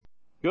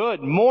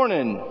Good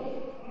morning.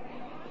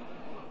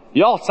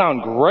 Y'all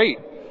sound great.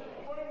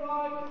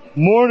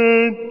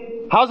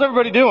 Morning. How's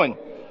everybody doing?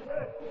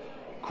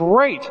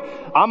 Great.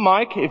 I'm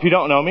Mike, if you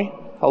don't know me.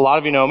 A lot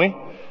of you know me.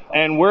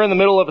 And we're in the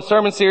middle of a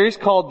sermon series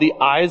called The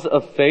Eyes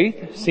of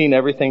Faith, seeing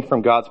everything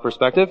from God's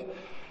perspective.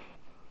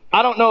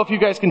 I don't know if you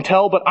guys can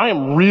tell, but I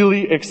am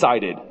really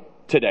excited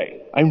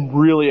today. I'm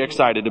really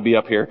excited to be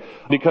up here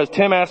because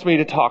Tim asked me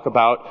to talk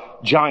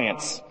about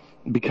giants,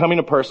 becoming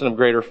a person of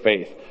greater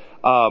faith.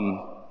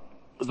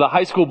 The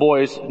high school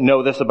boys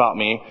know this about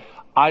me.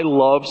 I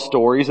love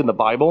stories in the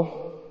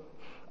Bible.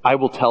 I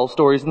will tell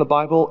stories in the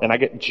Bible, and I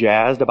get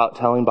jazzed about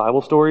telling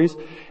Bible stories.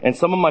 And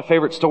some of my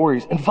favorite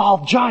stories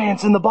involve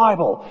giants in the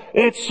Bible.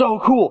 It's so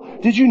cool.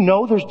 Did you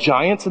know there's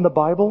giants in the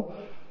Bible?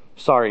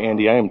 Sorry,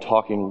 Andy, I am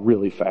talking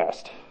really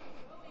fast.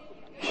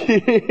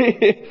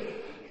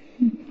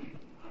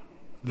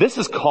 This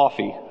is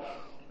coffee.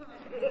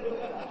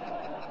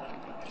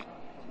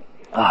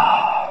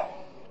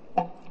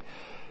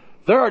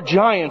 There are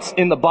giants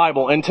in the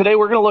Bible, and today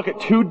we're going to look at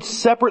two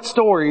separate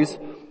stories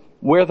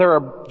where there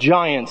are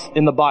giants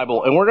in the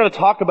Bible, and we're going to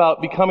talk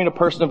about becoming a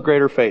person of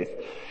greater faith.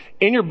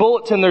 In your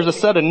bulletin, there's a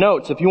set of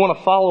notes. If you want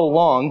to follow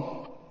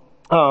along,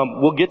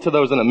 we'll get to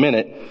those in a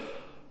minute.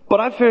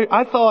 But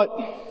I thought,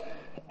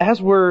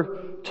 as we're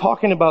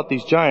talking about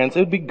these giants, it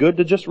would be good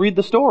to just read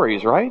the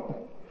stories, right?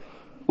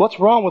 What's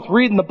wrong with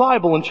reading the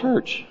Bible in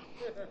church?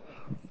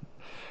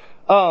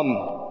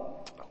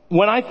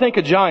 When I think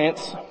of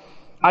giants,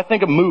 I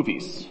think of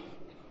movies.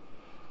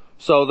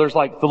 So there's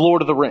like The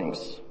Lord of the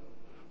Rings.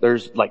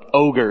 There's like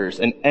ogres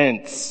and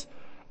ents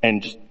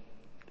and just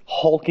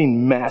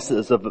hulking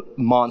masses of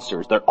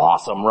monsters. They're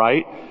awesome,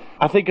 right?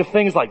 I think of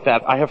things like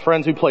that. I have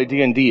friends who play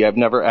D&D. I've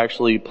never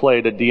actually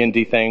played a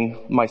D&D thing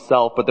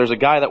myself, but there's a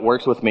guy that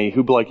works with me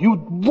who'd be like,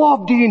 "You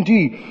love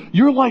D&D.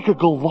 You're like a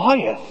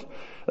Goliath."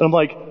 And I'm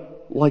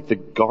like the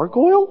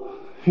gargoyle?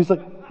 He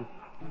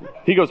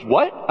goes,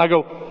 "What?" I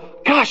go,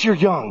 "Gosh, you're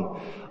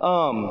young."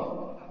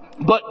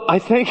 But I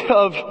think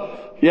of,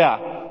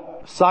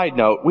 side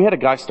note, we had a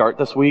guy start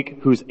this week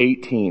who's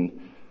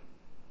 18.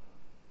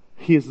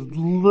 He is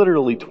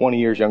literally 20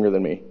 years younger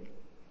than me.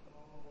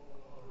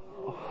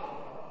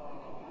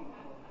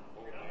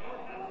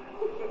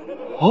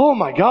 Oh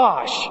my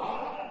gosh.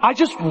 I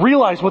just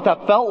realized what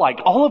that felt like.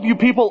 All of you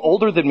people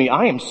older than me,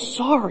 I am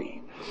sorry.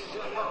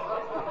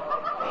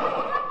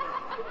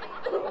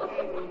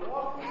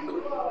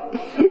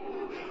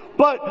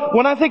 But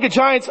when I think of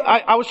giants,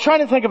 I was trying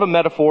to think of a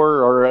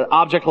metaphor or an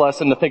object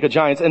lesson to think of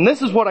giants, and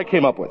this is what I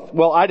came up with.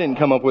 Well, I didn't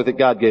come up with it,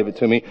 God gave it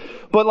to me.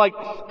 But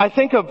I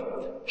think of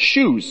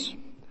shoes.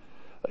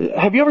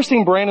 Have you ever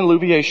seen Brandon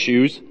Louvier's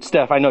shoes?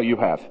 Steph, I know you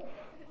have.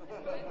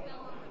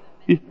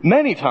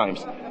 Many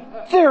times.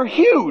 They're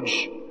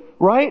huge,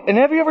 right? And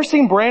have you ever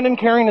seen Brandon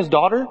carrying his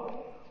daughter?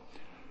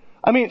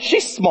 I mean,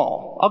 she's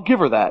small. I'll give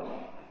her that.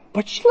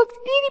 But she looks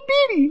itty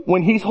bitty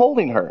when he's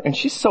holding her, and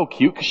she's so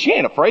cute because she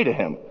ain't afraid of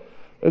him.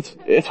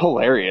 It's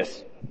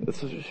hilarious.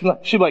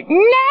 She's like,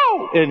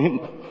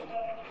 "No!"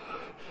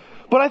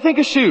 But I think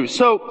of shoes.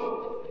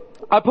 So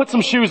I put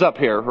some shoes up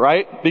here,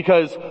 right?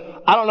 Because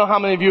I don't know how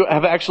many of you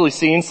have actually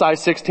seen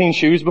size 16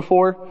 shoes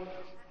before.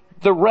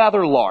 They're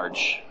rather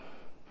large.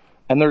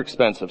 And they're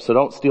expensive, so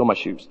don't steal my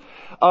shoes.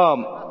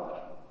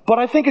 But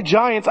I think of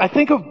giants, I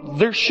think of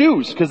their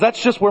shoes, because that's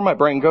just where my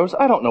brain goes.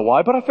 I don't know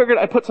why, but I figured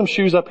I'd put some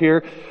shoes up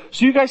here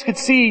so you guys could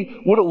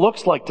see what it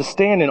looks like to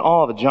stand in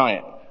awe of a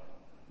giant.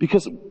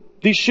 Because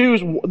these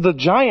shoes, the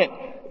giant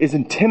is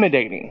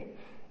intimidating,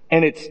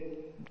 and it's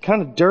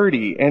kind of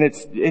dirty, and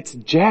it's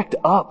jacked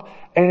up,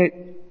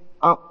 and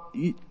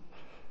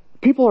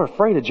people are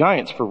afraid of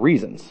giants for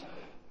reasons.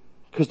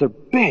 Because they're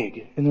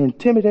big, and they're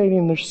intimidating,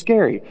 and they're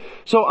scary.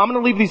 So I'm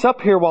going to leave these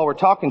up here while we're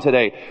talking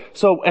today.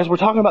 So as we're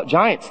talking about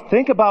giants,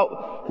 think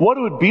about what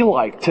it would be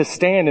like to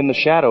stand in the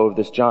shadow of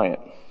this giant.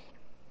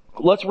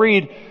 Let's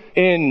read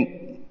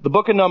in the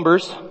book of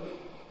Numbers,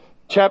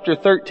 chapter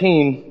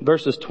 13,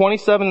 verses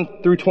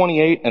 27 through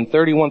 28 and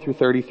 31 through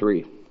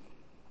 33.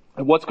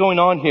 And what's going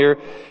on here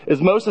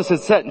is Moses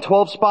has sent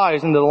 12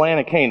 spies into the land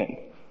of Canaan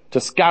to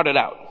scout it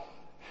out.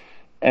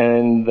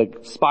 And the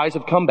spies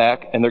have come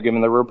back, and they're giving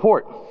their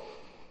report.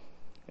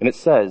 And it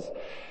says,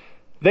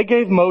 "They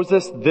gave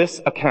Moses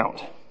this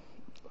account.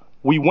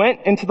 We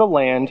went into the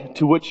land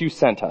to which you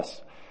sent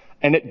us,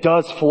 and it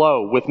does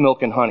flow with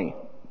milk and honey.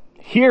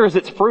 Here is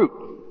its fruit.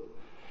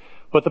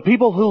 But the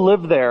people who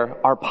live there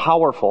are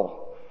powerful,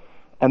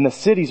 and the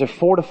cities are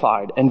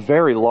fortified and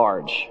very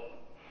large.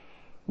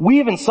 We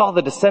even saw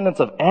the descendants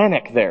of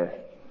Anak there."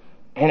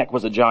 Anak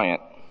was a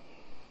giant.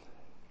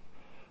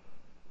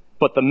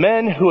 "But the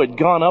men who had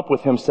gone up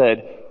with him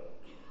said,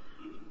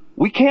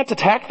 'We can't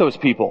attack those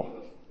people.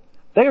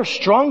 They are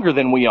stronger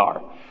than we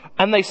are.'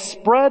 And they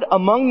spread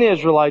among the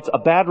Israelites a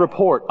bad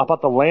report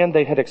about the land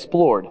they had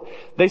explored.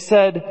 They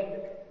said,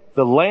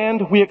 'The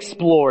land we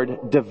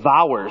explored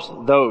devours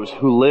those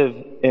who live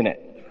in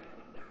it.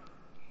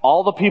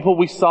 All the people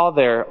we saw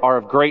there are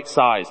of great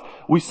size.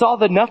 We saw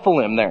the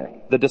Nephilim there,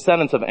 the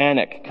descendants of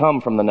Anak come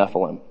from the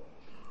Nephilim.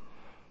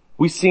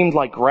 We seemed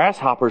like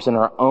grasshoppers in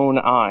our own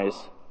eyes,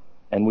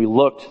 and we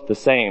looked the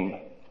same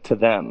to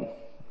them.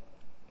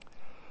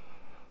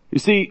 You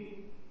see,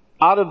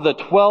 out of the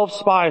 12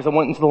 spies that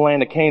went into the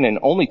land of Canaan,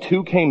 only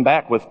 2 came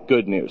back with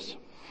good news.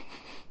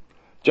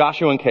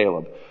 Joshua and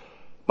Caleb.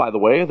 By the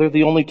way, they're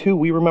the only 2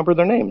 we remember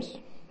their names.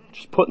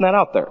 Just putting that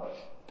out there.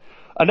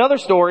 Another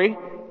story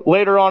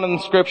later on in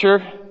the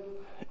scripture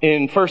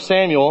in 1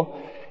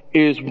 Samuel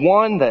is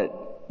one that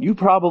you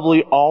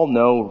probably all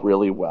know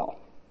really well.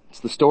 It's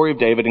the story of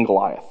David and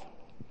Goliath.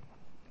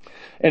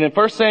 And in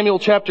 1 Samuel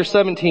chapter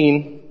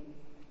 17,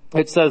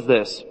 it says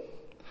this: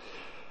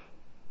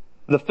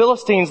 the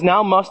Philistines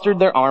now mustered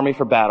their army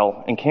for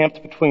battle and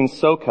camped between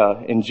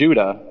Soka in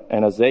Judah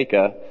and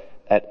Azekah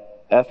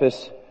at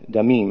Ephes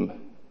Damim.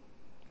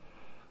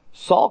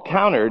 Saul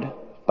countered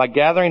by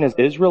gathering his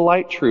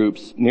Israelite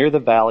troops near the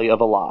valley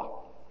of Elah.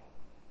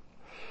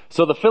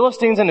 So the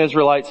Philistines and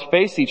Israelites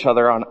faced each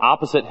other on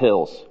opposite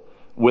hills,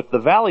 with the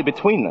valley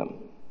between them.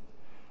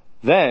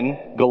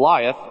 Then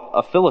Goliath,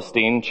 a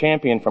Philistine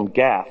champion from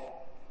Gath,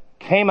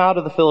 came out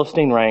of the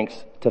Philistine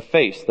ranks to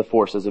face the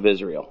forces of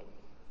Israel.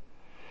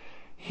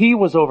 He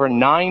was over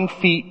 9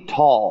 feet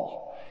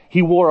tall.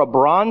 He wore a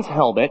bronze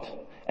helmet,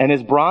 and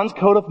his bronze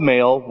coat of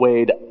mail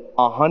weighed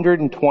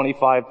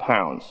 125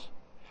 pounds.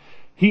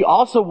 He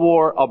also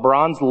wore a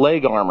bronze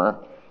leg armor,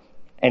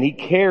 and he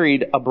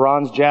carried a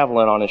bronze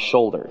javelin on his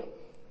shoulder.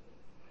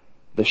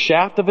 The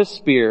shaft of his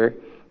spear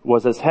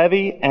was as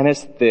heavy and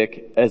as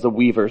thick as a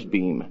weaver's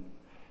beam,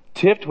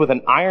 tipped with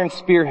an iron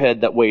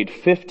spearhead that weighed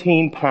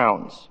 15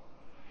 pounds.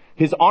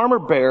 His armor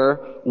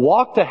bearer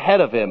walked ahead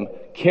of him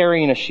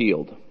carrying a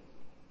shield.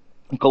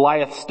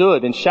 Goliath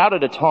stood and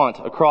shouted a taunt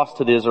across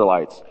to the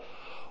Israelites.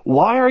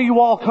 "Why are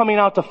you all coming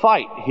out to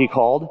fight?" he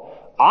called.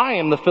 "I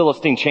am the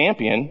Philistine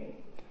champion,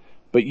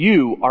 but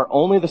you are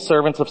only the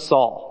servants of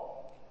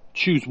Saul.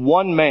 Choose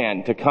one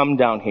man to come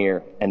down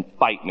here and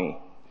fight me.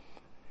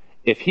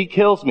 If he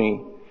kills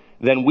me,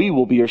 then we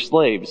will be your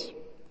slaves.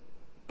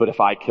 But if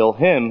I kill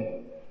him,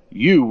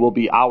 you will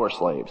be our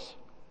slaves.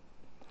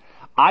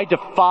 I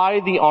defy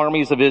the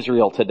armies of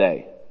Israel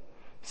today.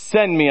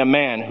 Send me a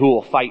man who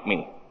will fight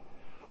me."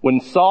 When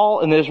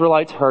Saul and the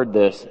Israelites heard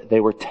this, they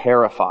were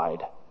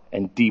terrified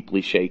and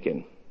deeply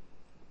shaken.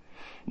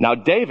 Now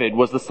David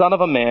was the son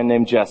of a man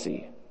named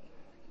Jesse,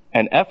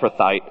 an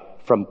Ephrathite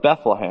from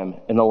Bethlehem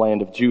in the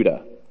land of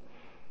Judah.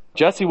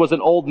 Jesse was an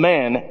old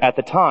man at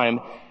the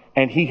time,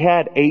 and he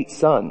had 8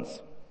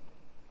 sons.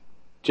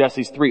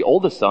 Jesse's 3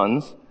 oldest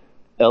sons,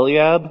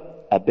 Eliab,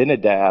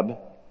 Abinadab,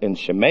 and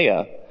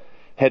Shemaiah,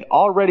 had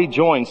already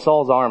joined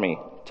Saul's army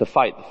to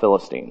fight the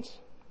Philistines.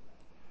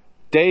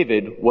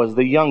 David was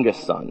the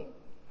youngest son.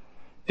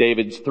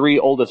 David's 3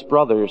 oldest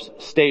brothers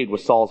stayed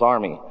with Saul's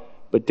army,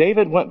 but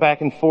David went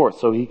back and forth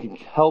so he could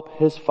help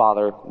his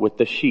father with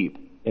the sheep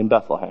in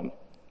Bethlehem.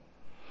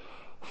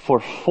 For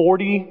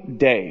 40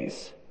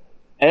 days,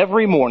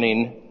 every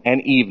morning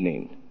and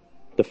evening,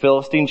 the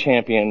Philistine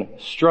champion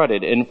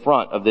strutted in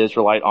front of the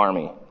Israelite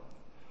army.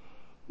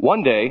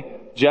 One day,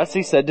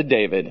 Jesse said to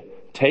David,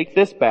 "Take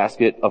this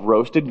basket of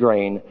roasted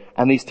grain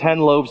and these 10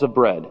 loaves of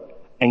bread,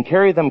 and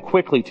carry them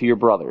quickly to your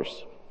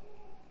brothers.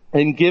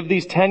 And give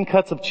these 10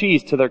 cuts of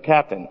cheese to their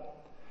captain.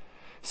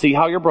 See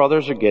how your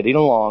brothers are getting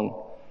along,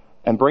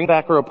 and bring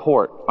back a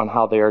report on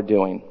how they are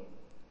doing."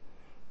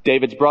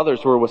 David's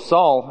brothers were with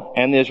Saul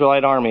and the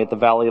Israelite army at the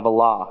valley of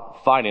Elah,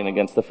 fighting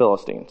against the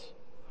Philistines.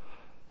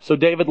 So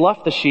David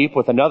left the sheep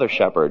with another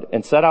shepherd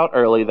and set out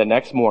early the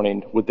next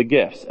morning with the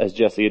gifts as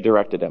Jesse had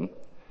directed him.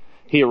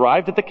 He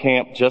arrived at the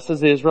camp just as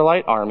the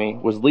Israelite army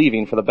was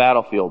leaving for the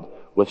battlefield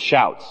with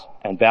shouts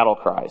and battle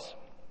cries.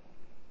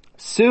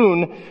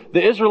 Soon,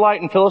 the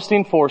Israelite and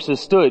Philistine forces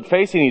stood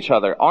facing each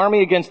other,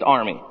 army against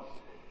army.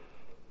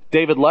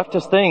 David left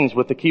his things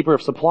with the keeper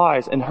of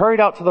supplies and hurried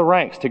out to the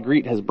ranks to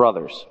greet his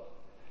brothers.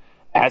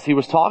 As he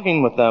was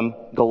talking with them,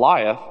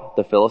 Goliath,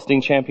 the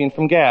Philistine champion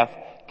from Gath,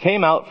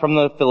 came out from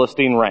the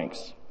Philistine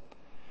ranks.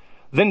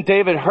 Then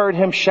David heard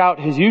him shout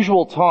his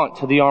usual taunt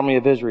to the army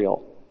of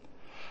Israel.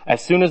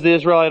 As soon as the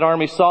Israelite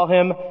army saw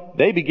him,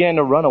 they began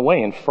to run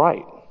away in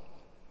fright.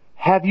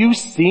 "Have you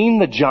seen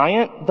the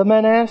giant?" the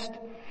men asked.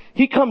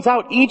 "He comes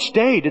out each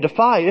day to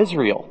defy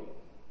Israel.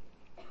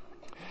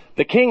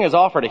 The king has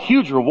offered a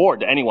huge reward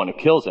to anyone who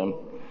kills him.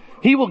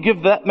 He will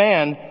give that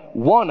man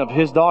one of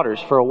his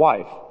daughters for a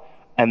wife,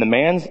 and the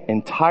man's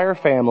entire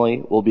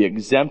family will be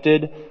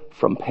exempted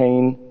from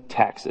paying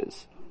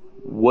taxes."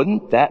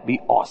 Wouldn't that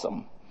be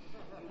awesome?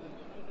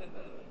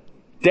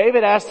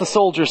 David asked the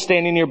soldiers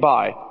standing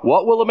nearby,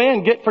 "What will a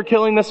man get for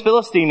killing this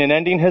Philistine and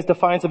ending his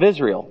defiance of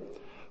Israel?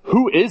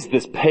 Who is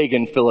this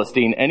pagan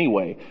Philistine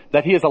anyway,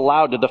 that he is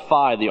allowed to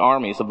defy the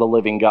armies of the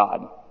living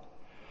God?"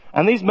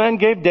 And these men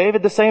gave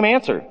David the same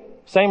answer,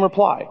 same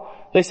reply.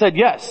 They said,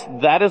 "Yes,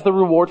 that is the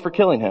reward for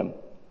killing him."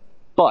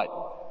 But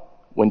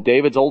when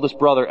David's oldest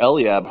brother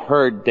Eliab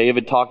heard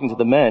David talking to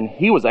the men,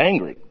 he was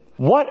angry.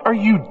 "What are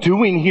you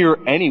doing here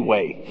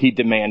anyway?" he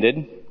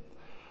demanded.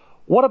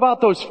 "What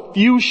about those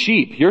few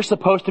sheep you're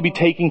supposed to be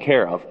taking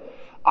care of?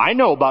 I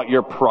know about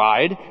your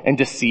pride and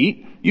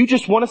deceit. You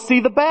just want to see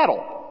the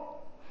battle.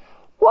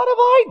 "What have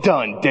I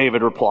done?"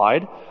 David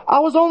replied.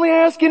 "I was only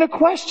asking a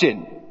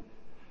question."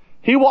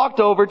 He walked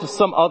over to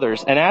some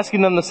others, and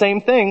asking them the same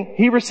thing,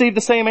 he received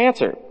the same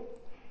answer.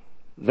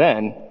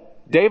 Then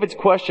David's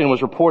question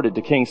was reported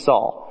to King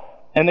Saul,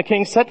 and the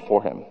king sent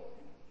for him.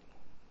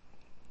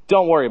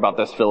 "Don't worry about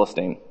this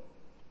Philistine,"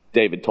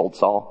 David told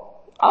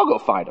Saul. "I'll go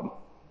find him."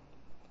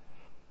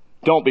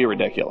 "Don't be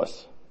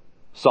ridiculous,"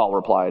 Saul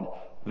replied.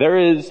 "There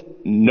is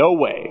no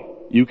way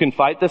you can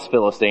fight this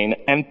Philistine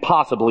and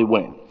possibly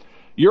win.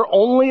 You're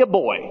only a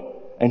boy,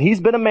 and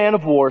he's been a man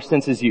of war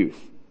since his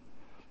youth."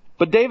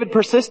 But David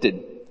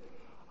persisted.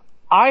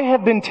 "I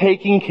have been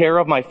taking care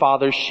of my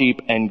father's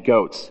sheep and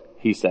goats,"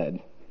 he said.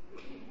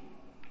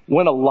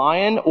 "When a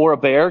lion or a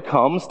bear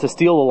comes to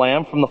steal a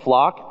lamb from the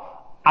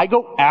flock, I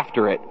go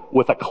after it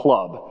with a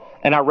club,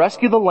 and I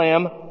rescue the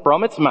lamb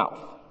from its mouth.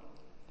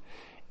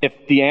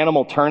 If the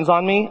animal turns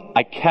on me,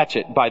 I catch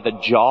it by the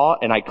jaw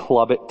and I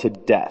club it to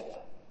death.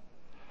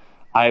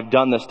 I have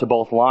done this to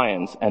both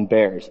lions and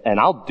bears, and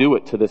I'll do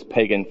it to this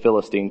pagan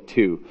Philistine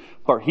too,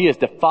 for he has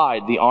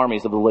defied the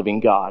armies of the living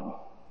God.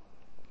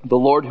 The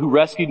Lord who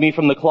rescued me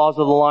from the claws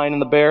of the lion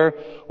and the bear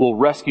will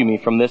rescue me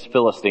from this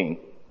Philistine."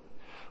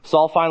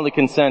 Saul finally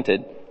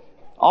consented.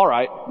 "All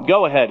right,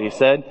 go ahead," he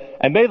said,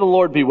 "and may the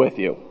Lord be with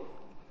you."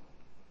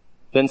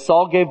 Then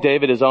Saul gave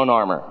David his own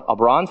armor, a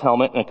bronze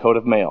helmet and a coat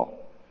of mail.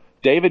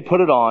 David put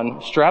it on,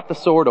 strapped the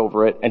sword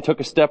over it, and took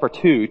a step or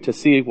two to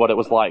see what it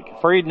was like,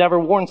 for he'd never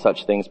worn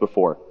such things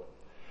before.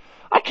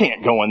 "I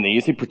can't go in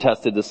these," he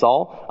protested to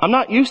Saul. "I'm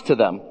not used to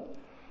them."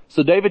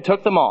 So David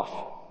took them off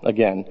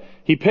again.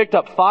 He picked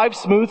up 5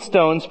 smooth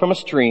stones from a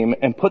stream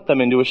and put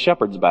them into a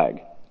shepherd's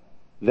bag.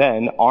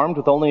 Then, armed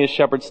with only his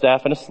shepherd's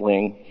staff and a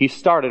sling, he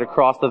started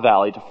across the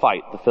valley to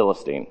fight the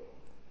Philistine.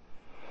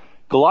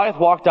 Goliath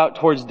walked out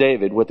towards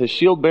David with his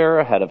shield bearer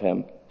ahead of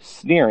him,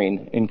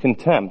 sneering in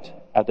contempt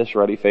at this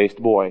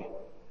ruddy-faced boy.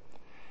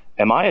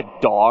 "Am I a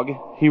dog,"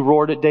 he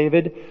roared at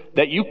David,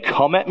 "that you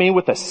come at me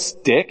with a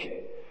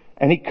stick?"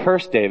 And he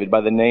cursed David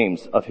by the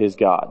names of his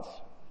gods.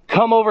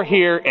 "Come over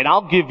here and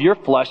I'll give your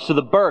flesh to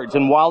the birds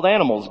and wild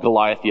animals,"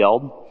 Goliath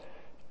yelled.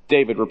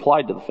 David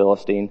replied to the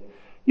Philistine,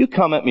 "You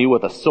come at me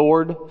with a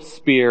sword,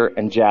 spear,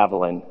 and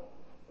javelin,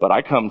 but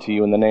I come to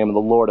you in the name of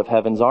the Lord of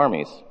heaven's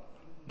armies,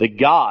 the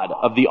God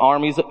of the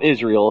armies of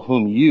Israel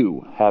whom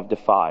you have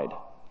defied.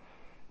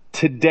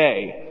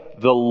 Today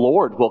the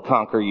Lord will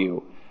conquer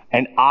you,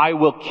 and I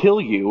will kill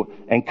you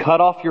and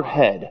cut off your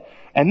head.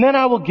 And then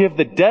I will give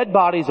the dead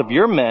bodies of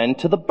your men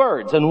to the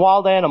birds and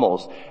wild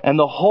animals, and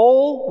the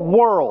whole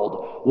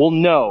world will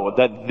know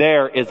that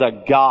there is a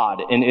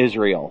God in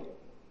Israel.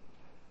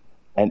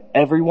 And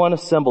everyone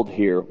assembled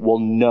here will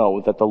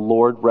know that the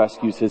Lord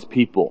rescues his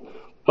people,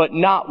 but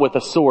not with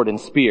a sword and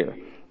spear.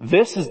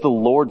 This is the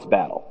Lord's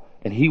battle,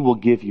 and he will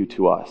give you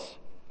to us."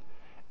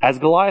 As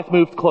Goliath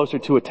moved closer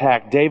to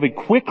attack, David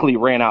quickly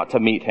ran out to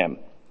meet him.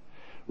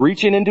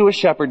 Reaching into a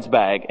shepherd's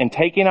bag and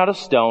taking out a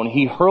stone,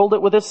 he hurled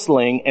it with his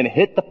sling and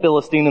hit the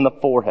Philistine in the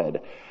forehead.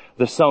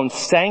 The stone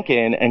sank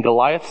in, and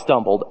Goliath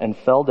stumbled and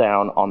fell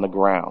down on the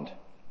ground.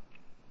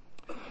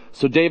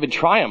 So David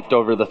triumphed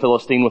over the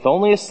Philistine with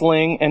only a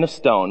sling and a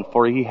stone,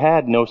 for he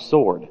had no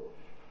sword.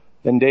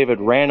 Then David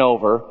ran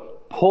over,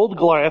 pulled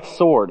Goliath's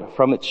sword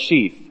from its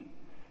sheath.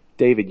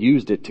 David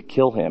used it to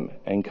kill him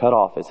and cut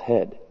off his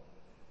head.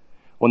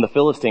 When the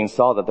Philistines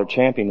saw that their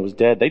champion was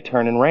dead, they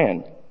turned and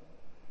ran.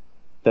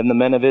 Then the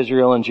men of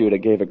Israel and Judah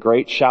gave a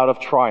great shout of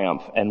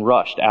triumph and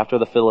rushed after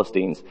the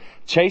Philistines,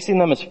 chasing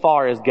them as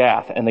far as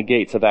Gath and the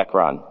gates of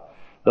Ekron.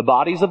 The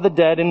bodies of the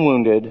dead and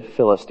wounded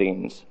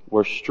Philistines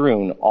were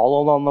strewn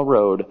all along the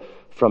road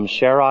from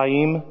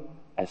Sharaim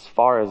as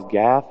far as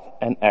Gath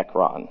and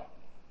Ekron.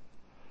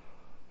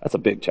 That's a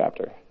big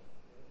chapter.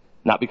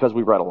 Not because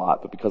we read a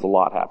lot, but because a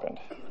lot happened.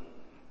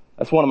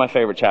 That's one of my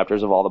favorite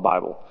chapters of all the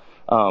Bible.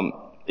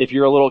 If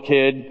you're a little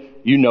kid,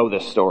 you know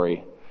this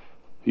story.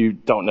 You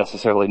don't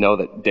necessarily know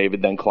that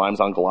David then climbs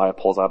on Goliath,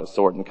 pulls out his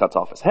sword, and cuts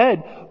off his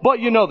head, but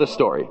you know the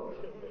story.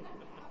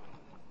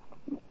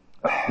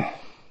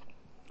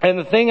 And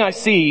the thing I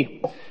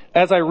see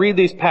as I read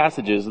these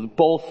passages,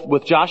 both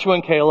with Joshua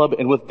and Caleb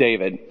and with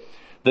David,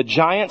 the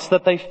giants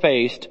that they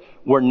faced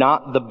were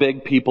not the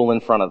big people in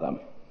front of them.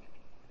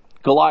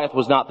 Goliath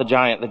was not the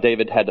giant that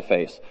David had to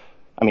face.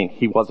 I mean,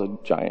 he was a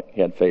giant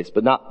he had faced,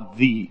 but not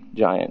the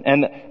giant.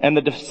 And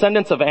the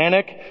descendants of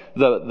Anak,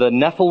 the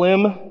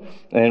Nephilim,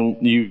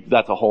 and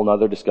that's a whole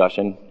nother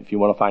discussion. If you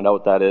want to find out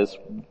what that is,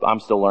 I'm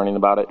still learning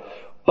about it.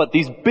 But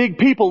these big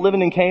people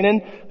living in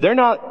Canaan, they're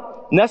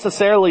not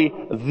necessarily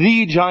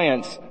the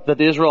giants that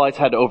the Israelites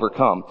had to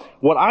overcome.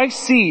 What I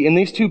see in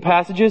these two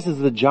passages is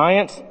the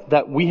giants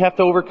that we have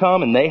to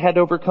overcome and they had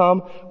to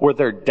overcome were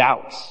their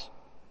doubts.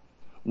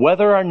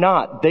 Whether or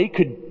not they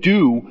could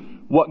do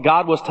what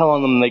God was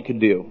telling them they could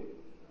do.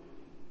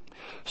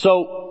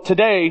 So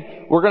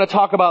today we're going to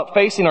talk about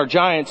facing our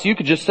giants. You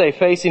could just say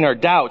facing our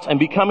doubts and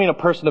becoming a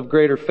person of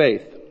greater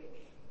faith.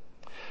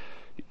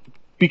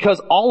 Because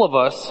all of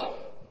us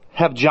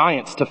have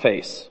giants to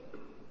face.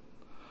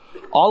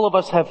 All of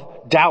us have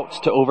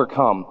doubts to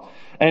overcome.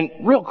 And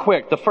real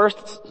quick, the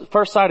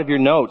first side of your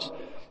notes,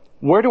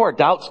 Where do our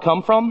doubts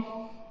come from?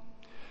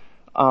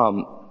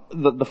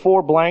 The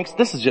 4 blanks,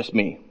 this is just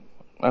me.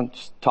 I'm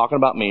just talking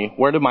about me.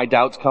 Where do my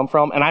doubts come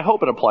from? And I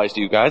hope it applies to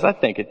you guys. I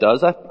think it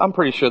does. I'm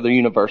pretty sure they're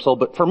universal.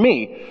 But for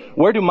me,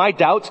 where do my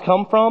doubts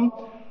come from?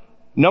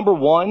 Number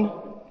 1,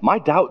 my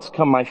doubts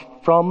come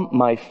from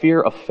my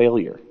fear of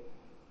failure.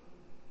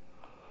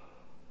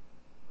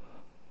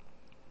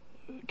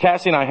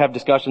 Cassie and I have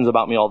discussions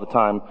about me all the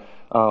time,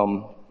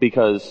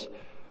 because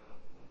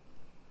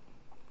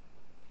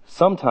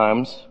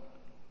sometimes,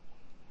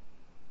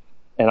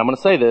 and I'm going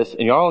to say this,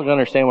 and y'all are going to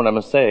understand what I'm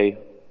going to say,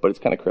 but it's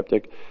kind of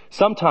cryptic.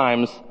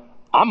 Sometimes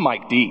I'm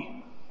Mike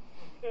D.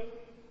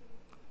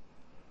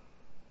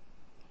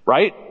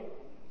 Right?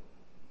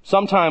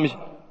 Sometimes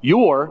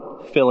you're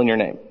fill in your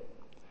name.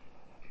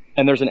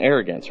 And there's an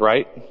arrogance,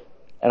 right?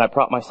 And I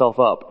prop myself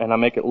up and I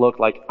make it look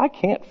like I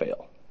can't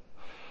fail.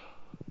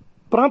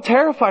 But I'm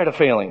terrified of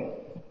failing.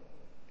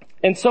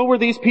 And so were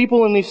these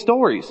people in these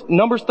stories.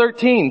 Numbers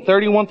 13,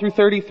 31 through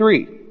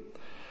 33.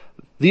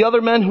 The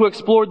other men who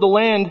explored the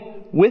land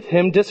with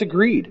him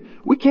disagreed.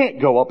 We can't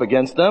go up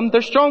against them.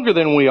 They're stronger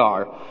than we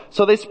are.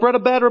 So they spread a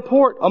bad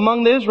report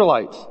among the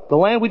Israelites. The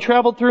land we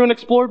traveled through and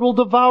explored will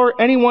devour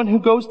anyone who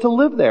goes to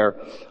live there.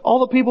 All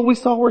the people we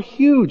saw were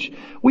huge.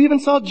 We even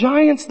saw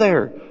giants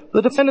there,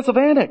 the descendants of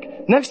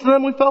Anak. Next to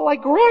them we felt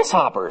like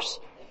grasshoppers.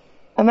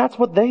 And that's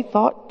what they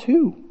thought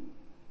too.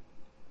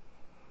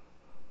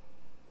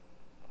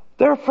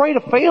 They're afraid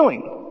of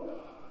failing.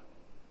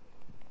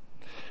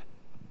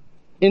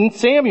 In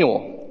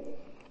Samuel,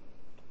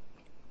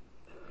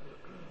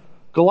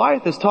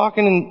 Goliath is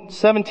talking in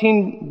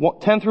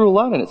 17:10 through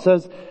 11. It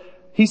says,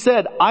 he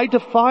said, I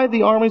defy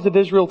the armies of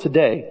Israel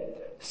today.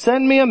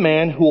 Send me a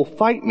man who will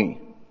fight me.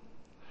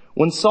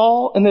 When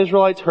Saul and the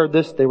Israelites heard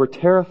this, they were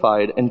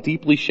terrified and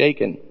deeply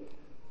shaken.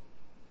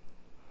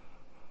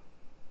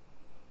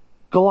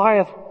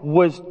 Goliath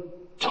was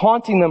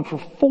taunting them for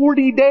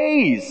 40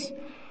 days.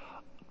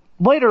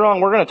 Later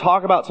on, we're going to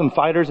talk about some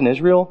fighters in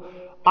Israel.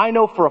 I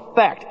know for a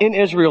fact in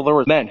Israel there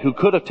were men who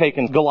could have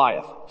taken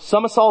Goliath.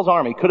 Some of Saul's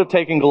army could have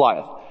taken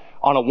Goliath.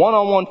 On a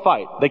one-on-one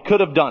fight, they could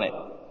have done it.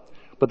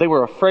 But they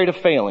were afraid of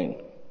failing.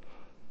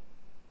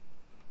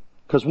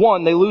 Because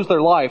 1, they lose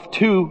their life.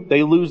 2,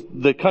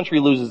 the country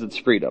loses its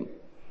freedom.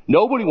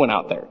 Nobody went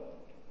out there.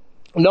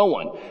 No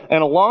one.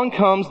 And along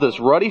comes this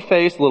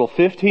ruddy-faced little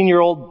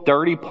 15-year-old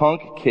dirty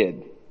punk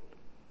kid.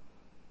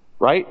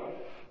 Right?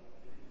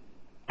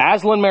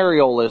 Aslan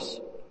Mariolis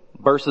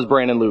versus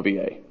Brandon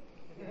Louvier.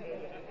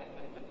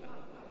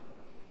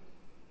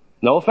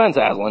 No offense,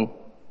 Aslan.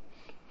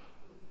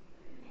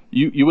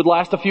 You would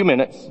last a few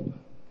minutes.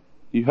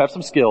 You have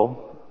some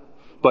skill.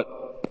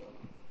 But,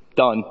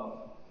 done.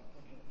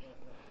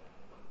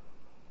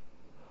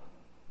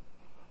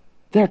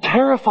 They're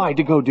terrified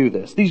to go do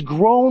this. These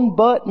grown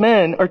butt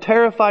men are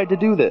terrified to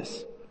do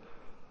this.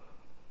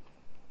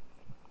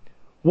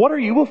 What are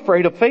you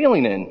afraid of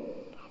failing in?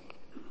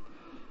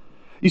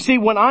 You see,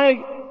 when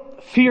I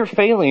fear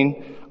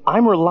failing,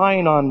 I'm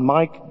relying on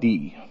Mike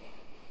D.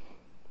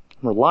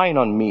 I'm relying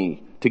on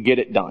me to get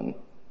it done.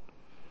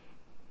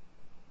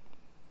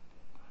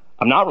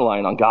 I'm not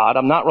relying on God.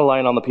 I'm not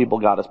relying on the people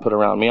God has put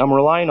around me. I'm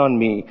relying on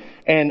me.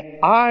 And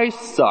I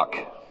suck.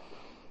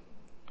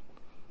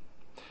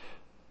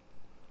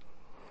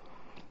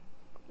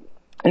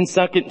 In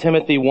 2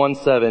 Timothy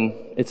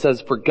 1:7, it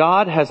says, for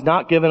God has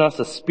not given us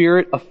a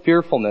spirit of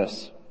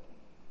fearfulness,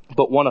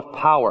 but one of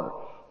power,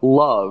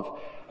 love,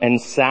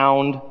 and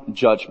sound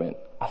judgment.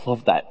 I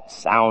love that,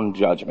 sound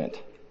judgment.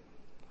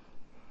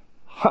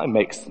 I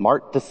make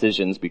smart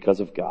decisions because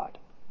of God.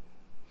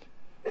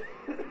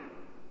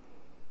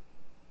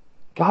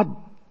 God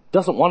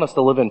doesn't want us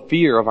to live in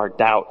fear of our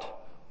doubt.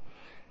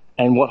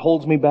 And what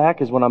holds me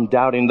back is when I'm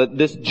doubting that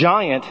this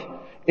giant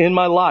in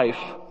my life,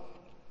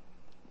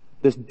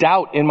 this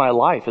doubt in my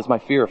life is my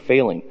fear of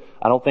failing.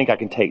 I don't think I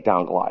can take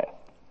down Goliath.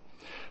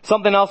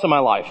 Something else in my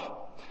life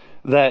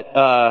that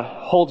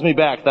holds me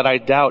back, that I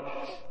doubt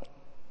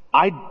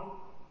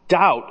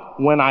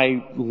when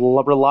I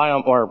rely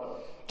on, or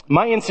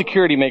my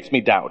insecurity makes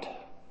me doubt.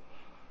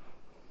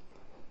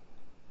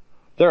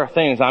 There are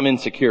things I'm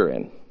insecure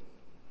in.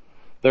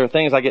 There are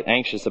things I get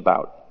anxious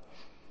about.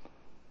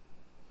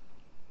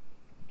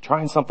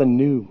 Trying something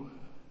new.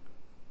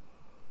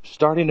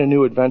 Starting a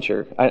new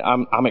adventure.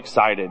 I'm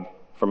excited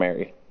for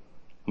Mary.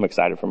 I'm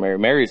excited for Mary.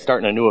 Mary's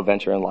starting a new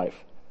adventure in life.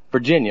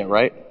 Virginia,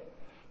 right?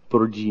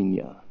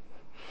 Virginia.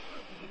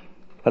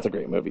 That's a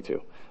great movie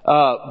too.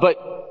 But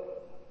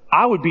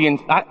I would be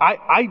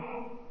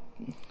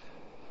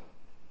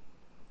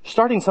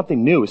starting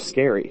something new is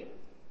scary.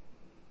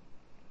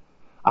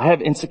 I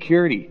have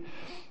insecurity.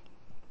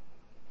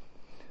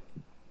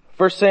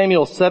 1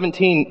 Samuel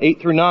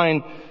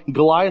 17:8-9,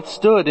 Goliath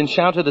stood and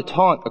shouted a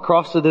taunt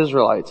across to the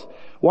Israelites.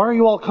 Why are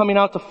you all coming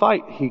out to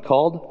fight? He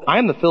called. I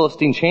am the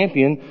Philistine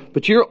champion,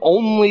 but you're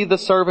only the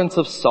servants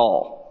of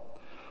Saul.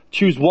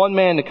 Choose one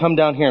man to come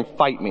down here and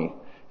fight me.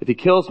 If he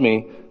kills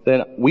me,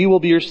 then we will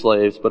be your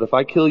slaves, but if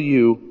I kill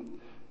you,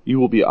 you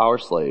will be our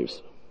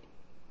slaves.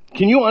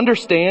 Can you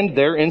understand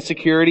their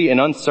insecurity and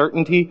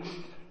uncertainty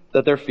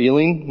that they're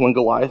feeling when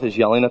Goliath is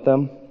yelling at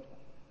them?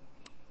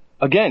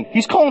 Again,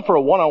 he's calling for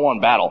a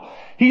one-on-one battle.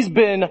 He's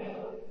been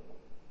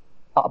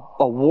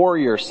a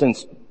warrior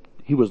since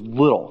he was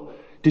little.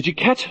 Did you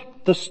catch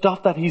the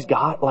stuff that he's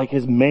got? Like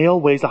his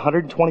mail weighs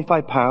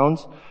 125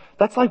 pounds.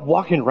 That's like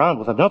walking around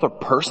with another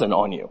person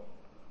on you.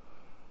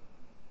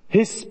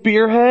 His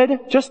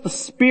spearhead, just the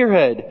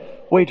spearhead,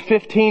 weighed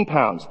 15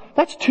 pounds.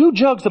 That's 2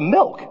 jugs of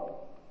milk.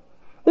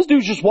 This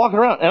dude's just walking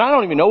around, and I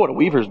don't even know what a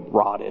weaver's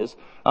rod is.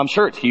 I'm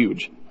sure it's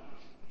huge.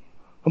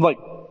 I'm like,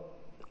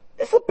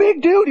 it's a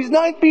big dude. He's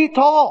 9 feet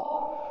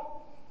tall.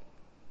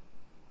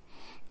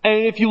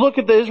 And if you look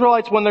at the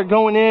Israelites when they're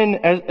going in,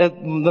 as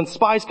the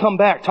spies come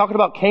back, talking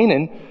about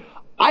Canaan,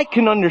 I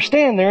can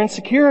understand their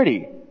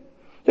insecurity.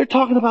 They're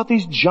talking about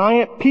these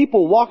giant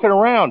people walking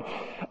around.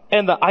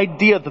 And the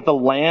idea that the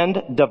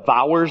land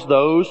devours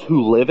those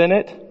who live in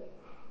it,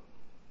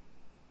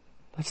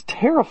 that's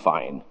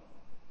terrifying.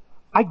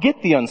 I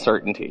get the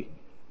uncertainty.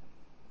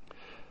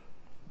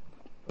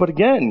 But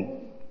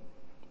again,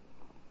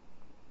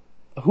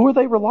 who are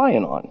they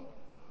relying on?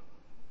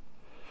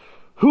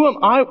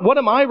 What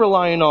am I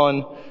relying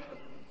on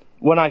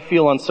when I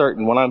feel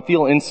uncertain, when I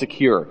feel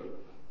insecure?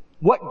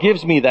 What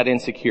gives me that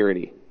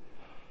insecurity?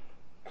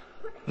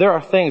 There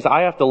are things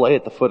I have to lay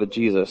at the foot of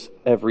Jesus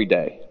every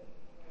day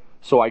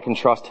so I can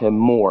trust him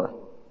more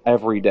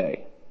every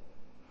day.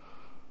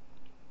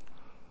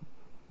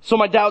 So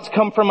my doubts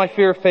come from my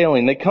fear of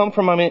failing. They come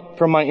from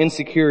my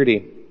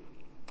insecurity.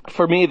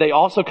 For me, they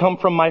also come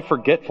from my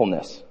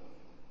forgetfulness.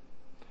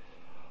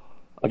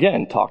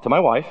 Again, talk to my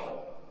wife.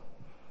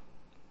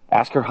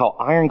 Ask her how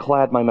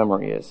ironclad my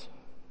memory is.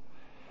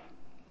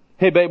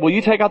 Hey babe, will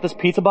you take out this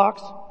pizza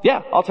box?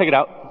 Yeah, I'll take it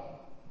out.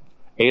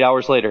 8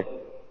 hours later.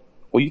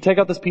 Will you take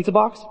out this pizza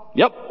box?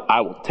 Yep,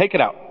 I will take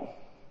it out.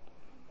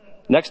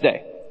 Next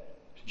day.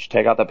 Did you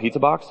take out that pizza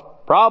box?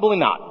 Probably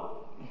not.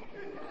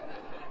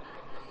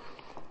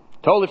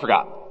 Totally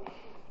forgot.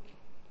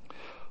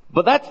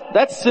 But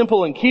that's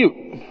simple and cute.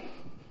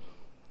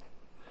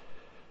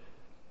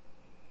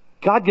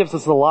 God gives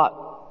us a lot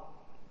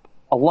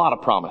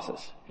of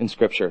promises in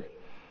Scripture.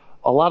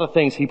 A lot of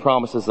things he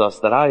promises us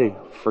that I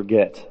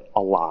forget a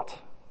lot.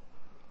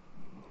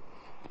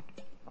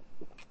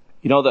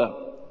 You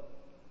know,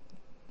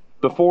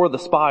 before the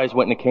spies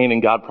went into Canaan,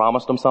 God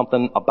promised them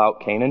something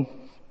about Canaan.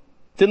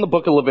 It's in the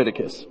book of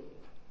Leviticus.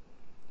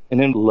 And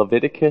in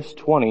Leviticus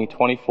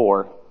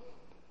 20:24,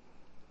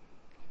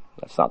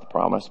 that's not the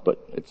promise, but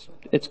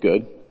it's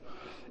good.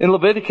 In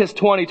Leviticus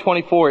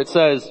 20:24, it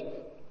says,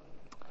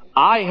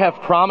 I have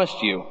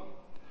promised you,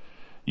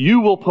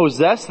 you will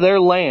possess their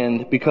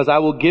land because I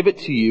will give it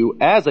to you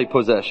as a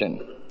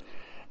possession,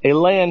 a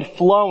land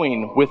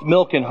flowing with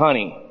milk and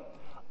honey.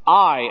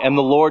 I am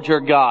the Lord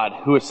your God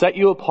who has set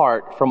you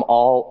apart from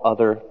all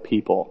other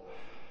people.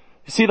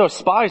 You see, those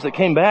spies that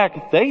came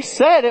back, they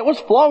said it was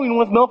flowing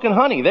with milk and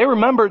honey. They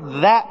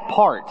remembered that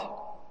part.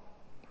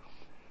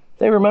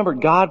 They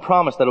remembered God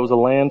promised that it was a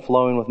land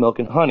flowing with milk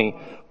and honey.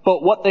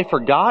 But what they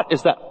forgot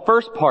is that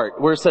first part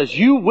where it says,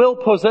 you will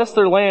possess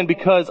their land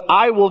because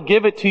I will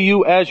give it to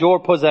you as your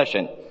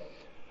possession.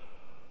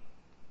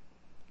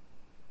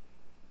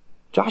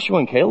 Joshua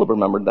and Caleb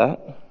remembered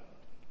that.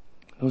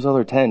 Those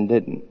other 10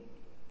 didn't.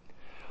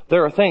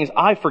 There are things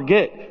I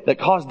forget that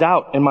cause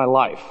doubt in my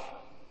life.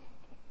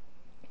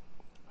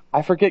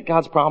 I forget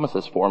God's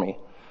promises for me.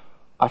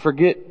 I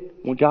forget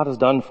what God has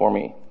done for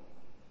me.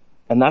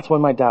 And that's when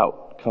my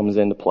doubt comes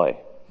into play.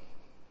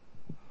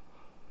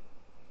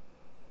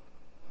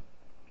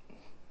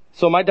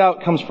 So my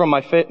doubt comes from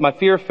my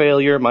fear of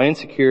failure, my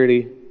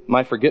insecurity,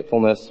 my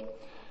forgetfulness.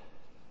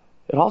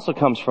 It also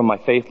comes from my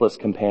faithless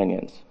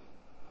companions.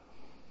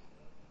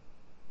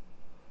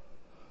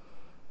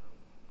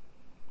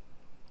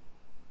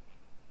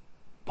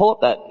 Pull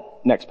up that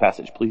next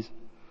passage, please.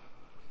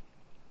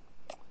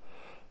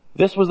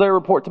 This was their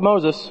report to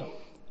Moses.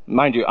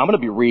 Mind you, I'm going to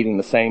be reading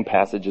the same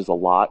passages a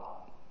lot,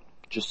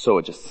 just so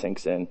it just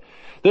sinks in.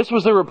 This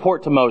was their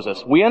report to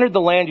Moses. We entered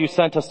the land you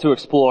sent us to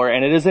explore,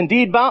 and it is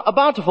indeed a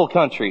bountiful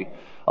country,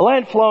 a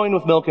land flowing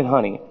with milk and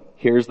honey.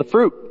 Here's the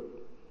fruit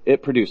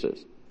it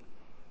produces.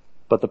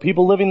 But the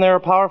people living there are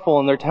powerful,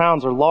 and their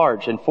towns are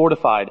large and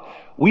fortified.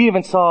 We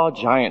even saw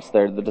giants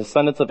there, the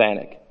descendants of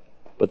Anak.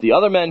 But the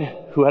other men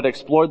who had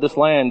explored this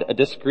land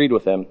disagreed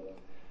with him.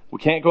 We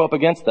can't go up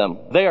against them.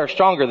 They are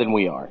stronger than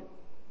we are.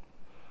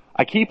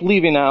 I keep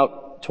leaving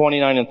out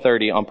 29 and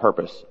 30 on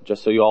purpose,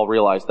 just so you all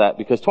realize that,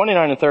 because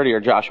 29 and 30 are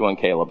Joshua and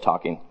Caleb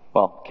talking.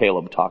 Well,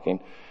 Caleb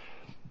talking.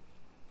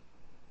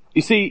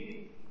 You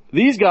see,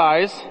 these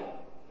guys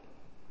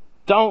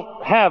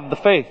don't have the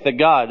faith that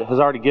God has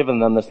already given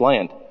them this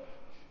land.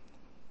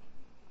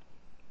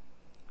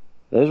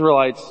 The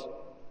Israelites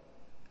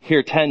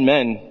hear 10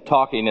 men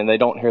talking and they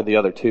don't hear the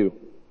other 2.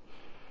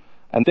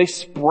 And they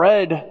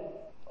spread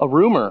a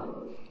rumor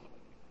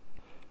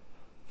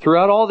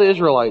throughout all the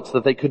Israelites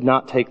that they could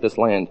not take this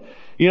land.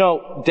 You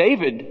know,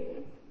 David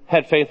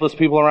had faithless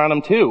people around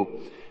him too.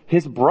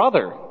 His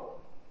brother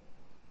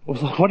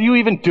was like, what are you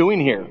even doing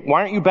here?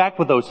 Why aren't you back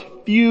with those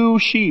few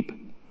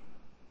sheep?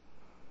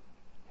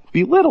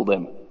 belittled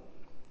him.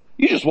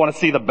 You just want to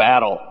see the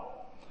battle.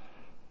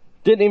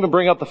 Didn't even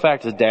bring up the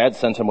fact his dad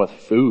sent him with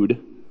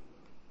food.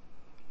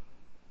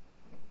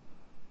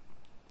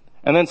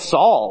 And then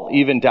Saul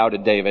even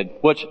doubted David,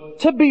 which,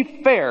 to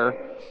be fair,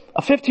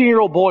 a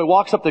 15-year-old boy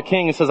walks up to the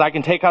king and says, I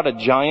can take out a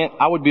giant.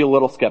 I would be a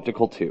little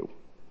skeptical too.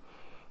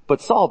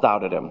 But Saul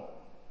doubted him.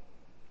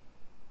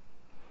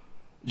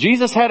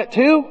 Jesus had it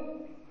too.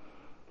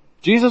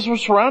 Jesus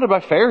was surrounded by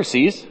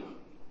Pharisees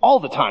all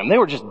the time. They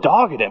were just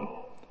dogging him.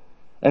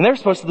 And they're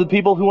supposed to be the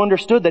people who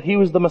understood that he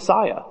was the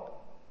Messiah.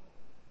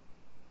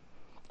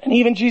 And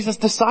even Jesus'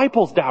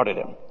 disciples doubted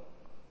him.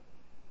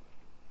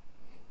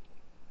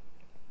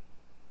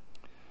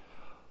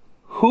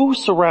 Who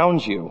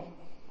surrounds you?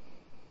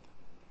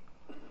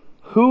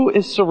 Who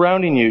is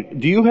surrounding you?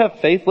 Do you have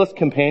faithless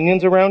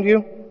companions around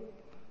you?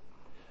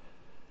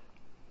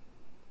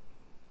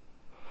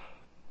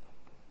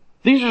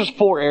 These are just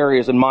 4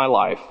 areas in my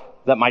life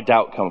that my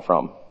doubt come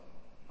from.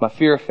 My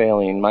fear of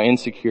failing, my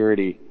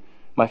insecurity,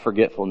 my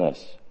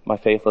forgetfulness, my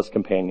faithless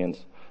companions.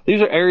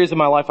 These are areas in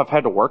my life I've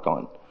had to work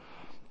on.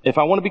 If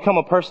I want to become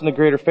a person of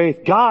greater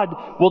faith,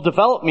 God will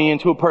develop me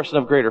into a person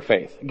of greater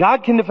faith.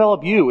 God can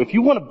develop you. If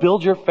you want to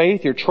build your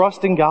faith, your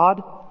trust in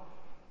God,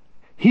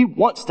 He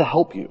wants to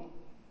help you.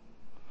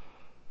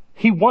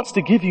 He wants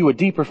to give you a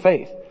deeper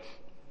faith.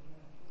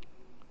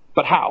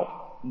 But how?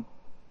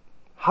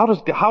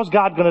 How's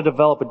God going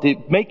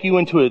to make you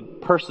into a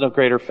person of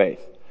greater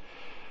faith?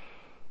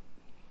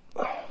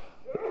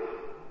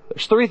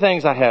 There's 3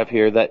 things I have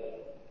here that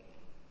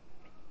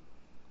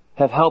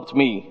have helped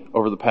me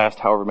over the past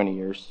however many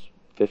years,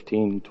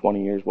 15,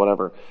 20 years,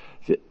 whatever,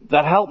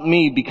 that helped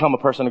me become a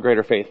person of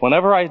greater faith.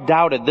 Whenever I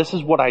doubted, this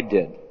is what I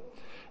did.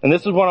 And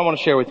this is what I want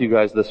to share with you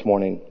guys this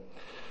morning.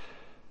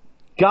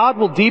 God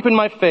will deepen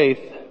my faith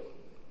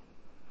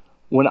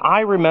when I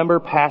remember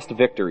past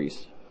victories.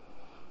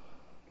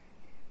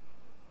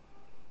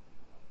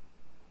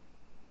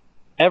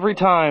 Every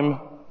time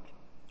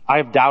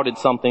I've doubted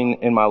something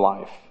in my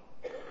life,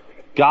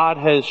 God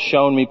has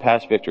shown me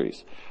past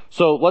victories.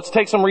 So let's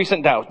take some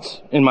recent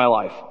doubts in my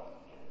life.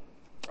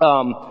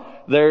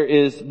 There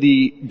is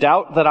the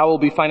doubt that I will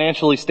be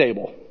financially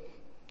stable.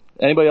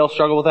 Anybody else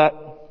struggle with that?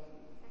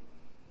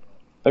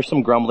 There's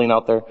some grumbling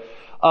out there.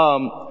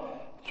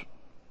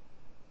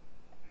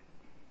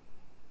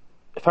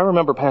 If I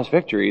remember past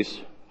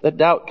victories, that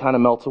doubt kind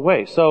of melts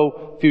away.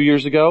 So a few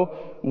years ago,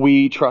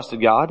 we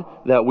trusted God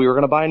that we were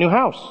going to buy a new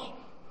house.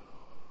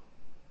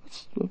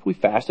 We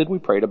fasted, we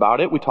prayed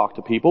about it, we talked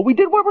to people, we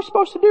did what we're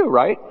supposed to do,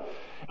 right?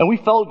 And we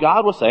felt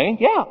God was saying,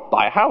 yeah,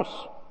 buy a house.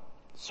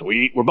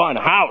 Sweet, we're buying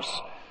a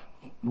house.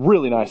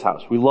 Really nice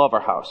house. We love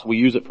our house. We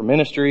use it for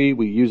ministry,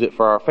 we use it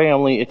for our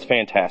family. It's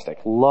fantastic.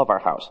 Love our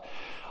house.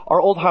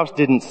 Our old house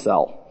didn't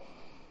sell.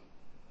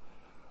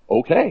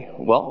 Okay,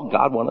 well,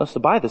 God wanted us to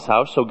buy this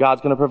house, so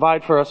God's going to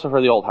provide for us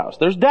for the old house.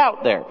 There's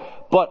doubt there,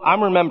 but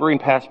I'm remembering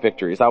past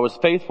victories. I was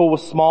faithful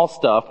with small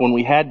stuff when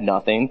we had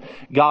nothing.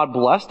 God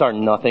blessed our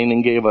nothing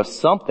and gave us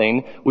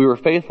something. We were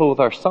faithful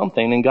with our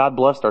something, and God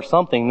blessed our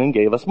something and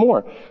gave us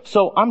more.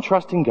 So I'm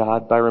trusting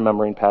God by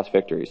remembering past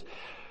victories.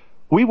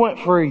 We went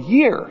for a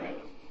year,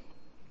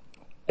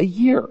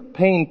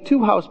 paying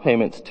 2 house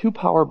payments, 2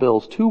 power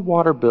bills, 2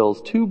 water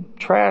bills, 2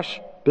 trash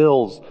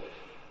bills.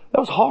 That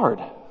was hard.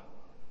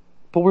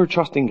 But we were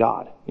trusting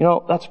God. You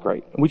know, that's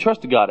great. We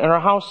trusted God. And our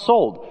house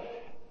sold.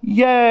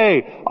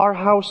 Yay! Our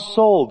house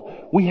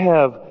sold. We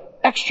have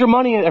extra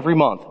money every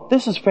month.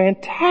 This is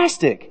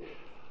fantastic.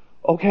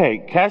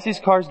 Okay,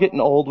 Cassie's car's getting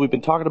old. We've been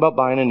talking about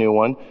buying a new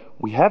one.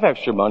 We have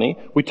extra money.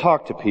 We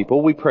talked to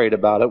people. We prayed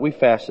about it. We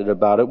fasted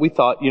about it. We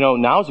thought, you know,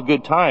 now's a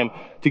good time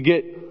to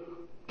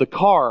get the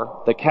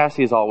car that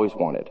Cassie has always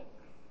wanted.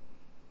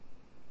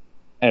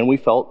 And we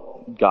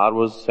felt God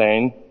was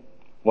saying,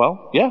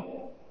 well, yeah.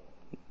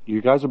 You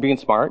guys are being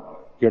smart.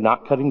 You're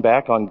not cutting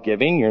back on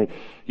giving.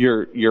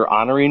 You're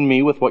honoring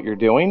me with what you're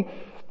doing.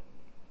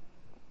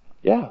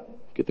 Yeah,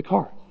 get the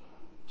car.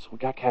 So we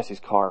got Cassie's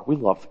car. We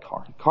love the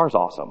car. The car's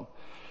awesome.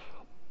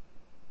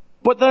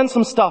 But then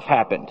some stuff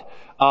happened.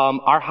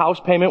 Our house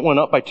payment went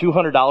up by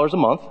 $200 a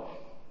month.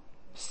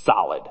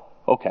 Solid.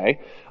 Okay.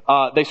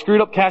 They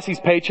screwed up Cassie's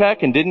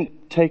paycheck and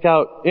didn't take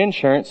out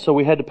insurance, so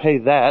we had to pay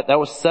that. That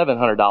was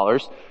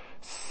 $700.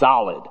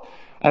 Solid.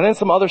 And then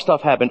some other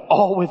stuff happened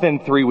all within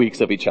 3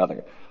 weeks of each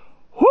other.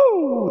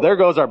 Whoo! There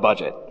goes our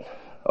budget.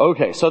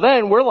 Okay, so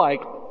then we're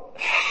like,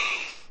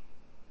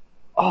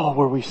 oh,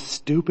 were we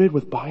stupid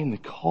with buying the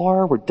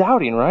car? We're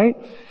doubting, right?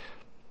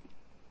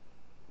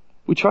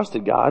 We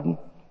trusted God.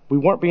 We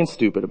weren't being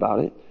stupid about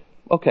it.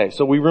 Okay,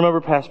 so we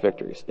remember past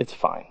victories. It's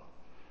fine.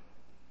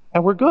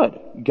 And we're good.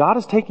 God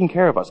is taking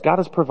care of us. God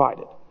has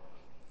provided.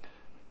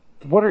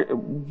 What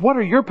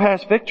are your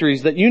past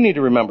victories that you need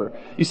to remember?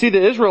 You see,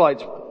 the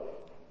Israelites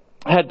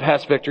had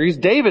past victories.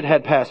 David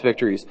had past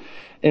victories.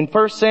 In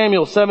 1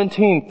 Samuel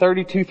 17,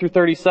 32 through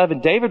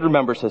 37, David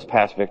remembers his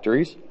past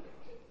victories.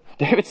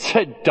 David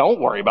said, don't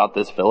worry about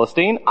this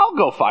Philistine. I'll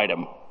go fight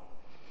him.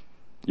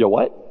 You know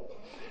what?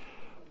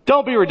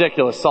 Don't be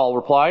ridiculous, Saul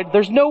replied.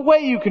 There's no way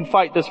you can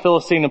fight this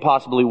Philistine and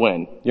possibly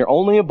win. You're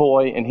only a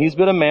boy, and he's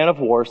been a man of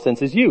war since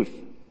his youth.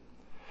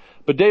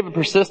 But David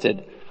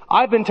persisted.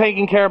 I've been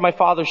taking care of my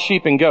father's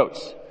sheep and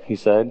goats, he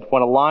said.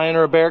 When a lion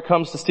or a bear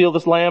comes to steal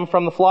this lamb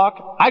from the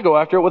flock, I go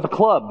after it with a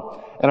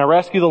club, and I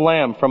rescue the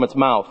lamb from its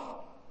mouth.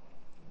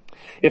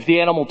 If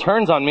the animal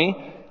turns on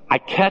me, I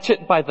catch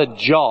it by the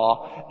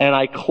jaw, and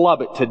I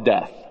club it to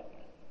death.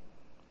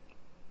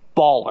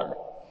 Baller.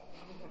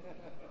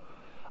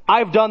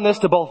 I've done this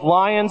to both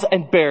lions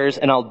and bears,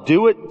 and I'll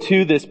do it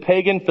to this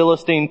pagan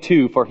Philistine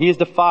too, for he has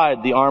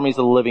defied the armies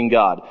of the living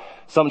God.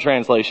 Some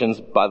translations,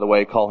 by the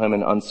way, call him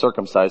an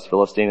uncircumcised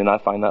Philistine, and I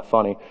find that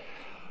funny.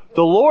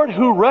 The Lord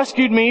who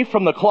rescued me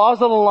from the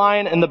claws of the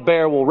lion and the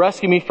bear will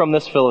rescue me from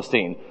this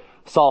Philistine.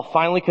 Saul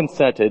finally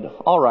consented.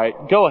 All right,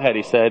 go ahead,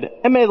 he said,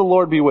 and may the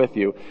Lord be with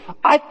you.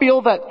 I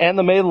feel that, and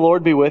the may the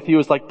Lord be with you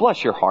is like,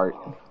 bless your heart.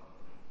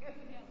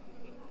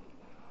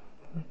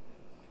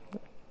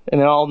 And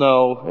they all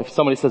know if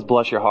somebody says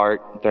bless your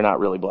heart, they're not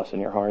really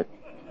blessing your heart.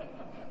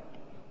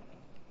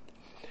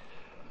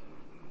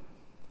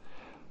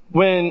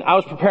 When I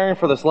was preparing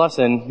for this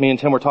lesson, me and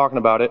Tim were talking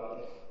about it,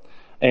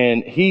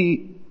 and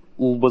he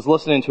was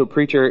listening to a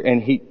preacher,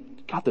 and he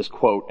got this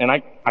quote, and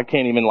I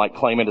can't even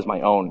claim it as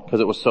my own because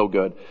it was so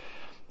good.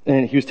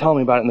 And he was telling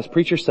me about it, and this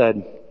preacher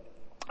said,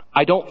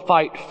 I don't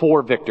fight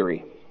for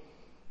victory.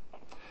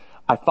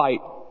 I fight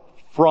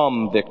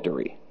from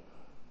victory.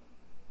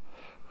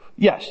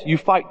 Yes, you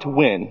fight to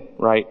win,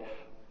 right?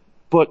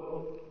 But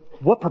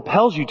what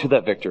propels you to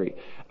that victory?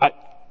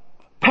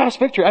 Past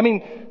victory. I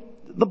mean,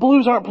 the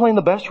Blues aren't playing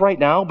the best right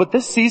now, but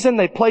this season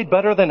they played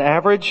better than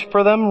average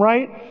for them,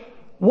 right?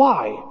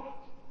 Why?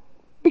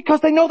 Because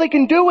they know they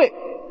can do it.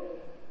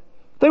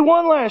 They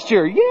won last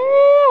year.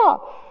 Yeah!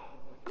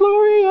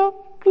 Gloria,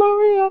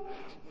 Gloria.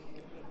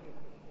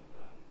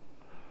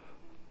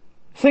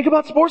 Think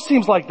about sports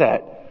teams like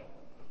that.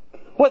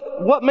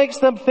 What makes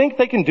them think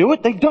they can do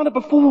it? They've done it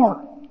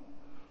before.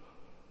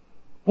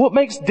 What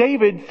makes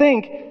David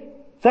think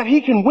that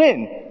he can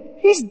win?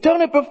 He's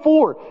done it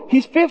before.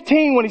 He's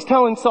 15 when he's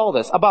telling Saul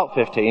this. About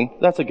 15.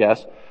 That's a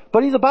guess.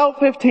 But he's about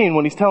 15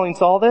 when he's telling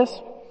Saul this.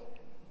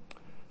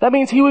 That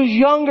means he was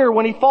younger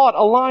when he fought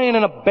a lion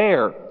and a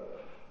bear.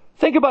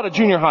 Think about a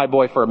junior high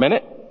boy for a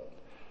minute.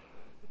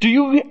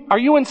 Are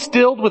you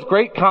instilled with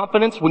great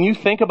confidence when you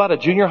think about a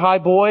junior high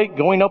boy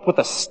going up with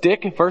a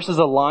stick versus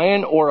a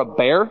lion or a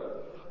bear?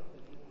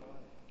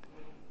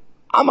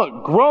 I'm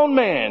a grown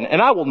man,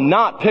 and I will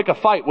not pick a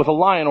fight with a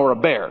lion or a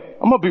bear.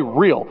 I'm gonna be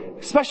real,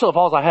 especially if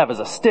all I have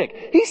is a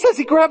stick. He says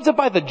he grabs it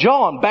by the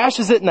jaw and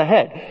bashes it in the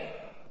head.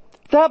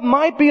 That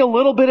might be a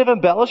little bit of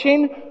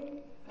embellishing,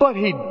 but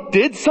he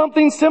did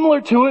something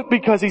similar to it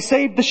because he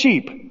saved the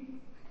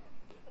sheep.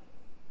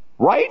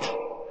 Right?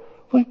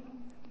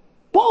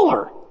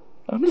 Baller.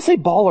 I'm gonna say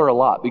baller a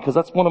lot because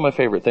that's one of my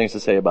favorite things to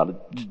say about it.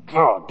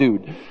 Oh,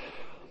 dude.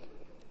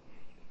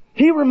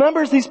 He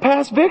remembers these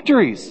past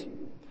victories.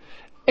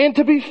 And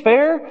to be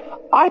fair,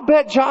 I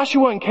bet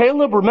Joshua and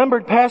Caleb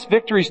remembered past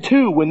victories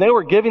too when they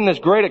were giving this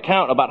great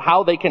account about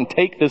how they can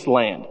take this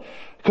land.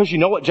 Because you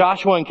know what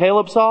Joshua and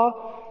Caleb saw?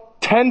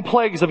 10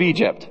 plagues of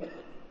Egypt.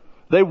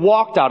 They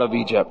walked out of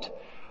Egypt.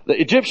 The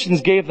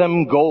Egyptians gave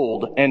them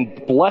gold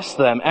and blessed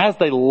them as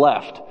they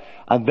left.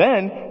 And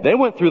then they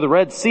went through the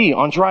Red Sea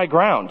on dry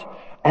ground.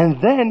 And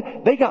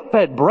then they got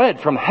fed bread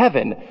from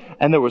heaven,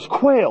 and there was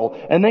quail,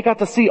 and they got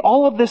to see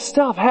all of this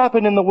stuff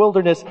happen in the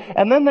wilderness.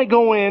 And then they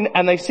go in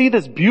and they see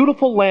this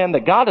beautiful land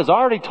that God has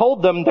already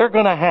told them they're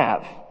gonna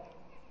have.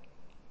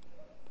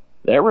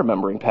 They're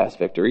remembering past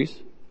victories.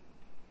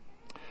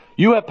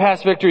 You have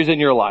past victories in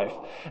your life.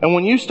 And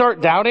when you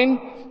start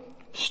doubting,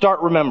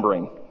 start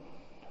remembering.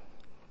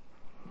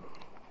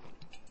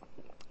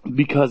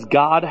 Because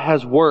God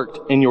has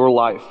worked in your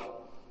life.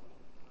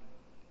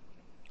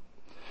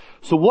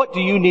 So what do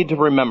you need to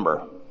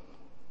remember?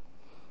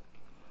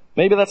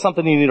 Maybe that's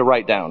something you need to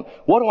write down.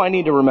 What do I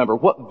need to remember?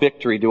 What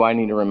victory do I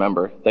need to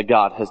remember that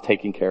God has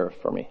taken care of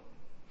for me?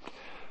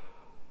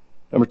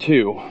 Number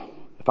 2,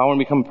 if I want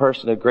to become a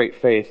person of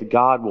great faith,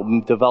 God will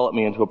develop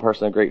me into a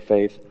person of great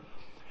faith.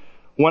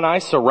 When I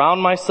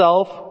surround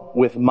myself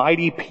with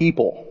mighty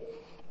people.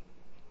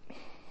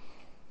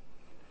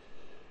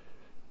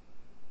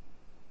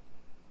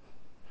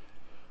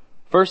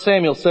 1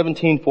 Samuel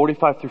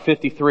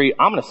 17:45-53.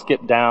 I'm going to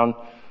skip down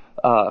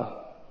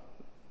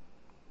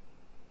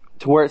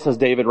to where it says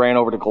David ran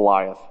over to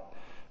Goliath.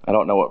 I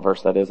don't know what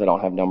verse that is. I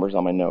don't have numbers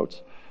on my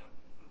notes.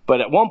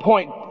 But at one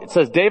point, it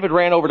says David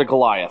ran over to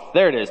Goliath.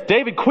 There it is.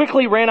 David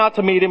quickly ran out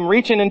to meet him,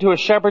 reaching into a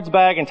shepherd's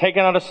bag and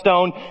taking out a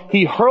stone.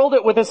 He hurled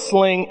it with his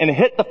sling and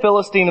hit the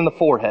Philistine in the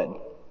forehead.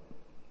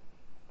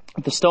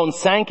 The stone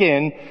sank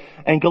in,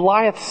 and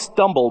Goliath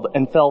stumbled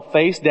and fell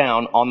face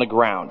down on the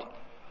ground.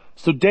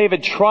 So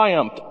David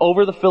triumphed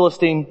over the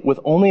Philistine with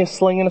only a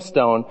sling and a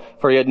stone,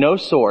 for he had no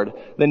sword.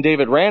 Then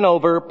David ran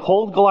over,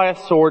 pulled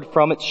Goliath's sword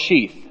from its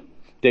sheath.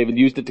 David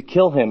used it to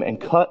kill him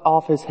and cut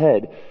off his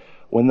head.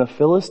 When the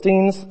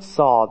Philistines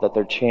saw that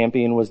their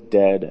champion was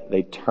dead,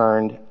 they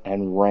turned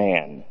and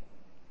ran.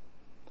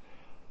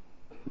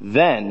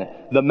 Then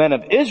the men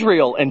of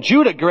Israel and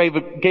Judah gave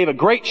a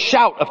great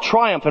shout of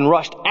triumph and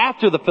rushed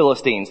after the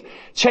Philistines,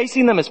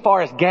 chasing them as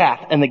far as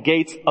Gath and the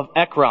gates of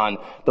Ekron.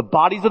 The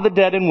bodies of the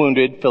dead and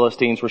wounded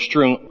Philistines were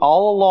strewn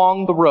all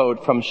along the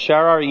road from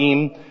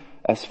Sharaim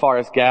as far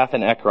as Gath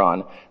and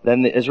Ekron.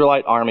 Then the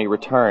Israelite army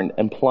returned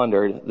and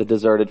plundered the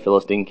deserted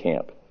Philistine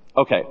camp.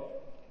 Okay.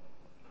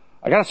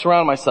 I gotta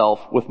surround myself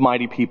with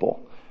mighty people.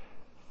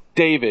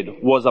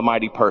 David was a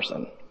mighty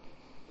person.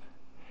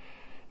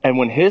 And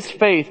when his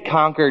faith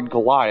conquered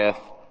Goliath,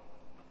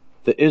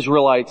 the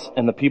Israelites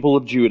and the people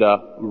of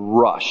Judah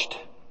rushed.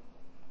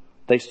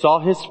 They saw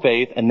his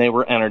faith and they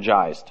were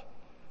energized.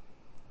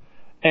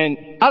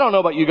 And I don't know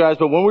about you guys,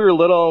 but when we were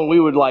little and we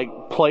would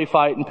play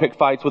fight and pick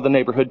fights with the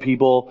neighborhood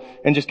people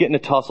and just get into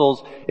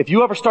tussles, if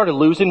you ever started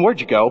losing,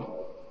 where'd you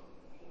go?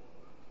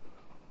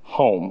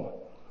 Home.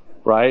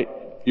 Right?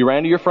 You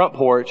ran to your front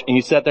porch and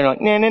you sat there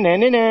like,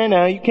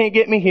 nah, you can't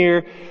get me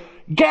here.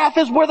 Gath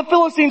is where the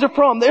Philistines are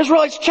from. The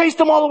Israelites chased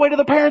them all the way to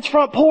the parents'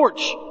 front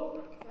porch.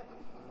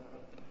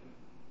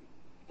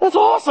 That's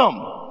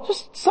awesome.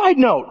 Just side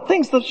note,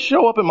 things that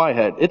show up in my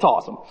head. It's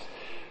awesome.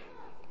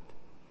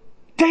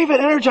 David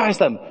energized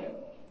them.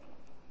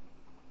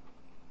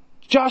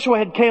 Joshua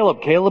had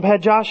Caleb. Caleb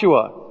had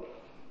Joshua.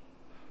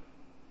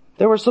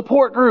 There was a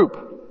support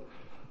group.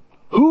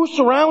 Who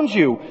surrounds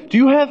you? Do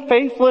you have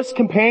faithless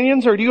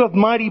companions or do you have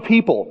mighty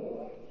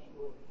people?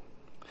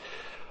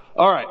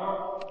 All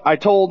right. I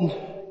told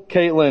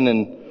Caitlin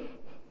and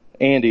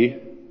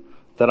Andy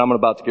that I'm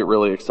about to get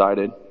really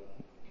excited.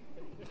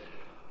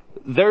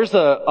 There's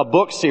a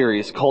book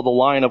series called The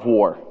Lion of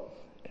War.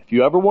 If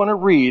you ever want to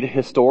read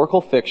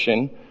historical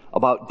fiction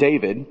about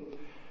David,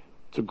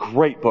 it's a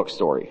great book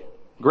story.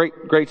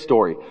 Great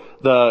story.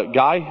 The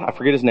guy, I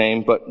forget his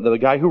name, but the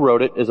guy who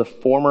wrote it is a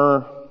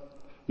former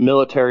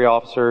military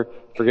officer,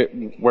 forget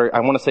where,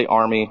 I want to say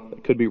army,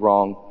 it could be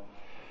wrong.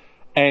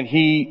 And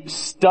he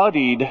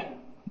studied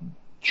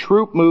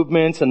troop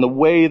movements and the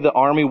way the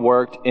army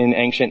worked in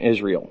ancient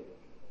Israel.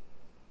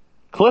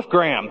 Cliff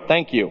Graham,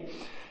 thank you.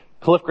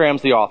 Cliff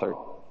Graham's the author.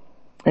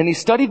 And he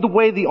studied the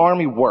way the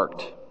army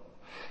worked.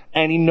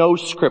 And he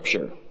knows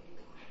scripture.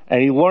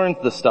 And he learns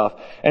this stuff.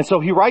 And so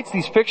he writes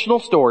these fictional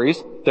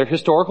stories. They're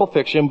historical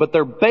fiction, but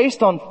they're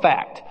based on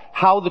fact,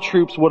 how the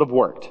troops would have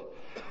worked.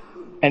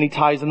 And he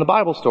ties in the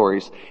Bible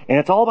stories. And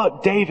it's all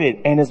about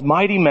David and his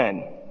mighty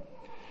men.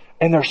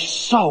 And they're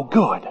so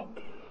good.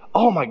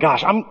 Oh my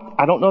gosh,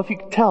 I don't know if you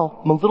can tell,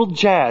 I'm a little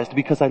jazzed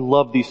because I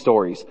love these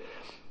stories.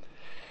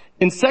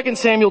 In 2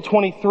 Samuel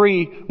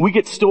 23, we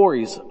get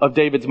stories of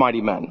David's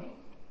mighty men.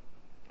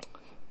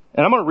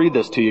 And I'm going to read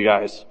this to you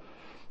guys.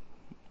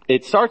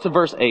 It starts at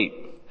verse 8.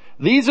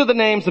 These are the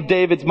names of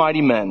David's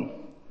mighty men.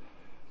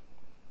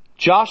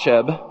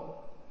 Josheb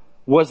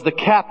was the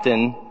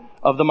captain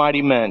of the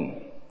mighty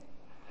men.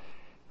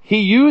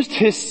 He used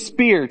his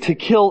spear to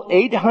kill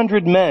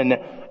 800 men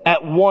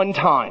at one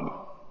time.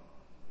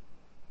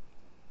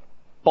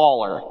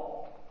 Baller.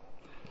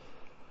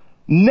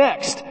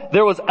 Next,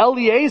 there was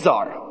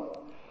Eleazar,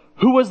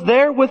 who was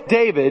there with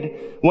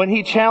David when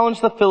he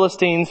challenged the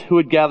Philistines who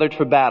had gathered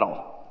for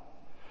battle.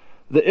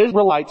 The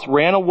Israelites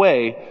ran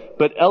away,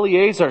 but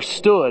Eleazar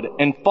stood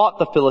and fought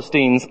the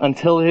Philistines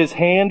until his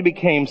hand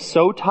became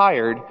so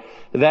tired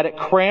that it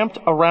cramped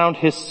around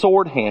his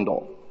sword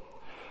handle.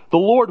 The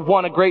Lord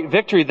won a great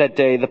victory that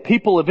day. The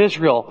people of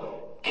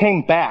Israel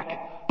came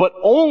back, but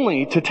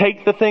only to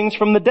take the things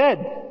from the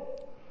dead.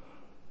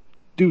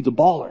 Dude's a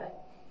baller.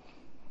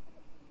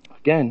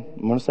 Again,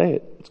 I'm going to say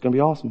it. It's going to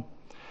be awesome.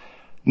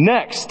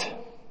 Next,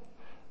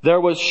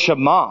 there was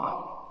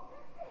Shammah.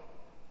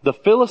 The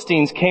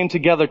Philistines came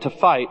together to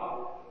fight.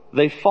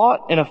 They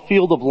fought in a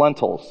field of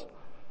lentils.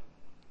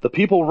 The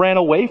people ran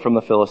away from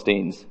the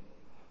Philistines.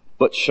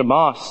 But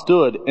Shammah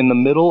stood in the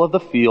middle of the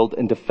field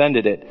and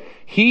defended it.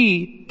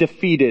 He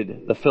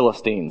defeated the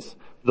Philistines.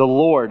 The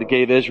Lord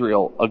gave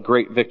Israel a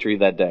great victory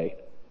that day.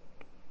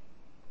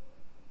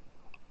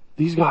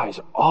 These guys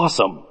are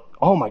awesome.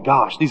 Oh my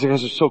gosh, these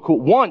guys are so cool.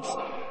 Once,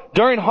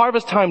 during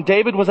harvest time,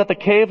 David was at the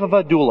cave of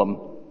Adullam.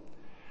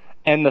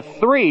 And the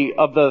 3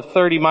 of the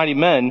 30 mighty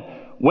men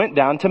went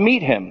down to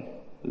meet him.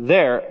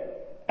 There,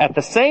 at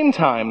the same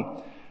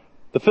time,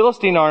 the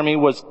Philistine army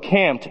was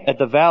camped at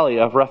the valley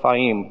of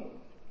Rephaim.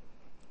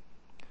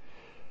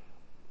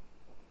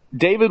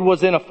 David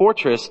was in a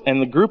fortress,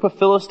 and the group of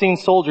Philistine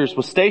soldiers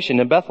was stationed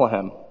in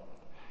Bethlehem.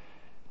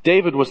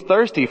 David was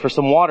thirsty for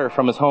some water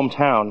from his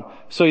hometown,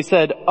 so he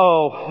said,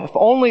 "Oh, if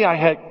only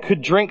I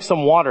could drink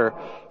some water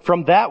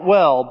from that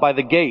well by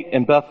the gate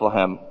in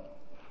Bethlehem."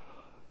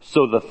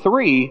 So the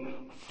 3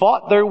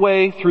 fought their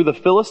way through the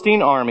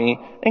Philistine army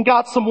and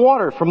got some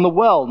water from the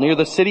well near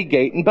the city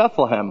gate in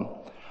Bethlehem.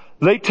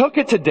 They took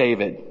it to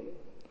David,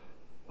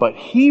 but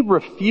he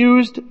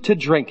refused to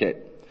drink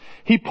it.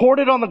 He poured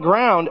it on the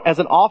ground as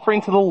an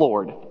offering to the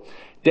Lord.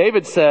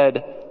 David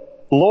said,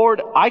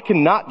 "Lord, I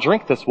cannot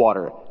drink this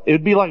water. It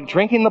would be like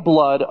drinking the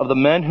blood of the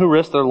men who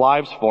risked their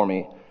lives for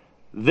me."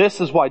 This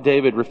is why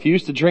David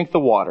refused to drink the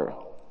water.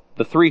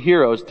 The 3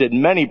 heroes did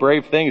many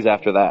brave things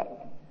after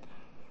that.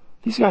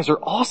 These guys are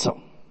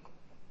awesome.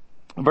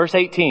 Verse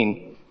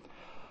 18.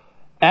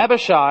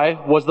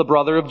 Abishai was the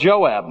brother of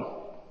Joab.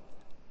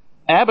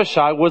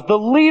 Abishai was the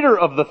leader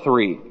of the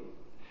three.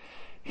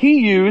 He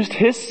used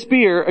his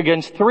spear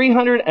against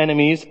 300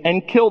 enemies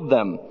and killed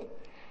them.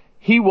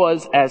 He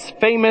was as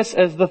famous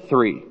as the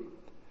three.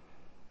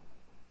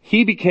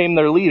 He became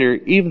their leader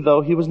even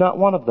though he was not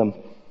one of them.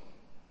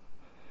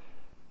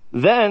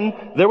 Then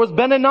there was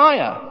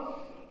Benaniah.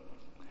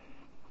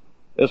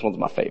 This one's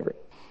my favorite.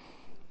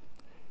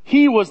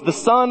 He was the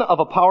son of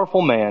a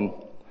powerful man.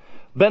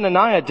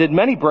 Benaniah did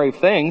many brave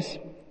things.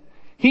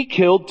 He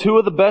killed 2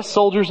 of the best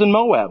soldiers in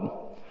Moab.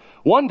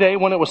 One day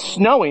when it was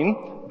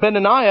snowing,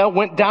 Benaniah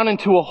went down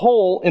into a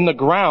hole in the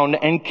ground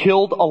and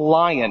killed a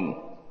lion.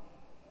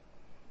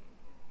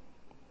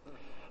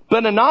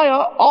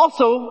 Benaniah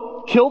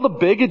also killed a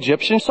big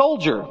Egyptian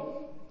soldier.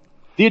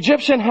 The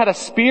Egyptian had a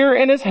spear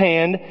in his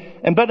hand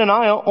and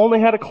Benaniah only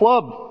had a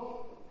club.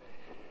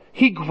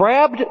 He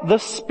grabbed the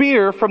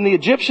spear from the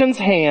Egyptian's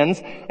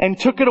hands and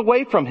took it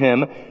away from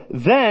him,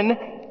 then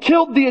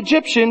killed the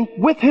Egyptian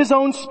with his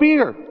own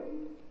spear.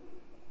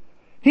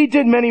 He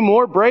did many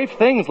more brave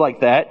things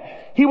like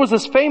that. He was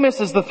as famous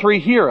as the 3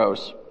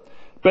 heroes.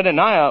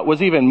 Benaniah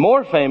was even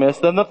more famous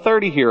than the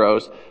 30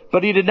 heroes,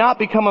 but he did not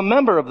become a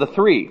member of the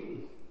 3.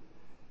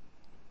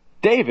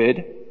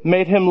 David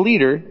made him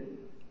leader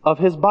of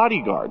his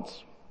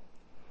bodyguards.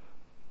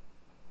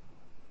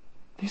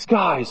 These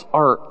guys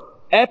are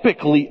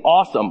epically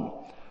awesome.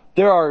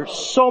 There are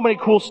so many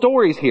cool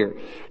stories here.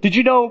 Did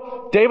you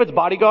know David's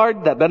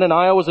bodyguard that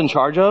Benaniah was in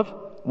charge of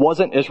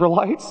wasn't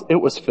Israelites? It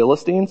was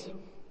Philistines.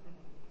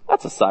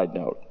 That's a side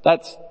note.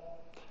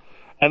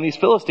 And these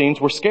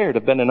Philistines were scared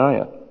of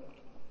Benaniah.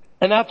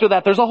 And after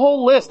that, there's a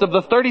whole list of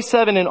the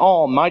 37 in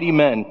all mighty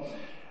men.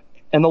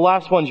 And the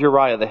last one's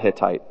Uriah the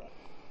Hittite.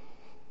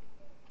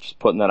 Just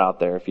putting that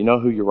out there. If you know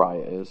who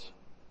Uriah is,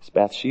 it's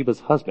Bathsheba's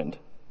husband.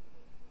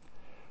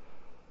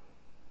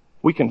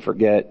 We can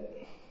forget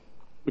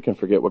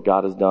what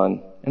God has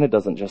done, and it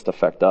doesn't just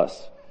affect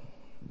us.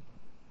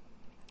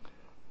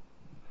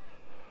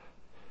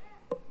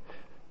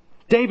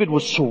 David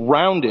was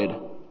surrounded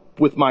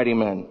with mighty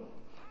men.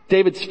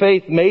 David's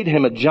faith made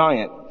him a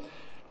giant.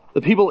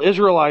 The people of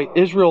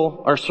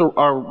Israel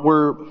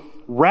were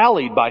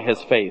rallied by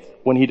his faith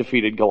when he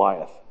defeated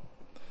Goliath.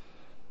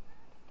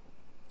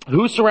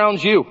 Who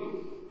surrounds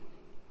you?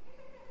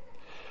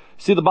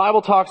 See, the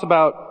Bible talks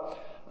about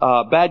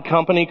bad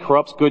company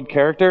corrupts good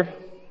character.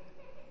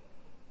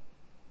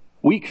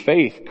 Weak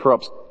faith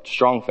corrupts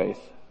strong faith.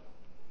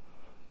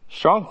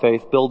 Strong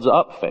faith builds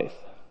up faith.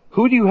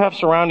 Who do you have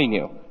surrounding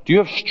you? Do you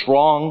have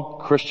strong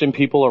Christian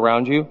people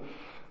around you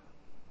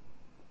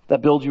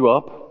that build you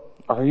up?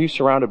 Or are you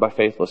surrounded by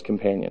faithless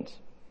companions?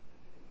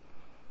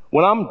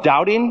 When I'm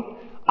doubting,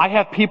 I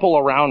have people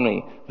around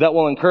me that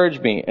will encourage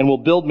me and will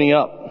build me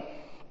up.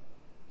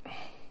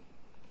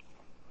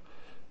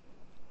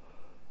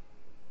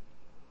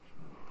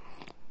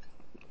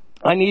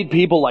 I need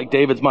people like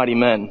David's mighty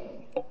men.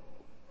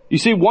 You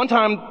see, one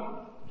time,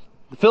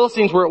 the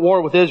Philistines were at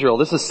war with Israel.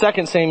 This is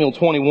 2 Samuel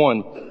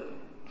 21.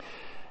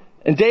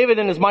 And David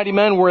and his mighty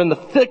men were in the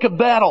thick of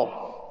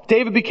battle.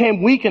 David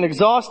became weak and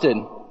exhausted.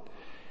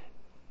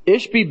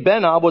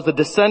 Ishbi-Benob was a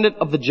descendant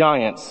of the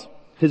giants.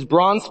 His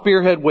bronze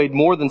spearhead weighed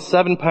more than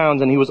 7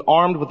 pounds, and he was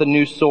armed with a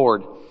new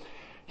sword.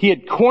 He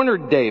had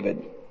cornered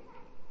David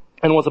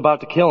and was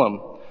about to kill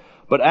him.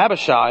 But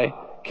Abishai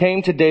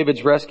came to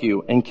David's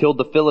rescue and killed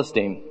the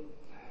Philistine.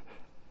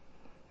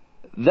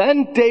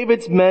 Then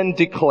David's men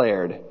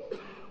declared,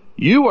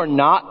 "You are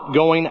not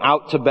going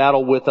out to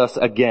battle with us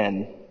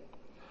again.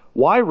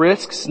 Why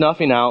risk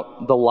snuffing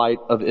out the light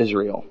of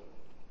Israel?"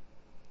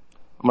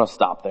 I'm going to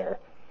stop there.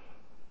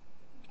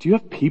 Do you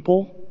have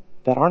people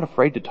that aren't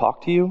afraid to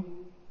talk to you?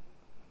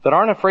 That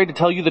aren't afraid to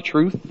tell you the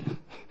truth?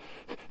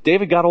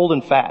 David got old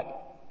and fat.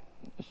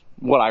 That's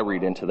what I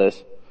read into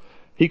this.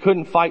 He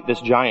couldn't fight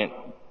this giant.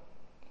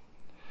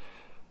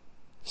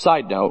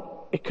 Side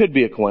note, it could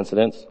be a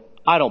coincidence.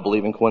 I don't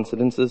believe in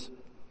coincidences.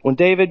 When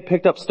David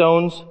picked up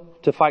stones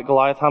to fight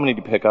Goliath, how many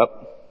did he pick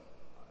up?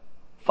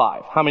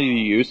 5. How many did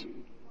he use?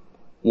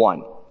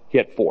 1. He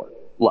had 4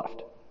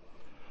 left.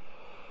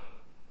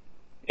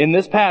 In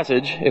this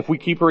passage, if we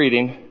keep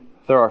reading,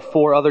 there are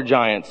 4 other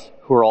giants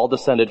who are all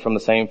descended from the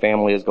same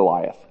family as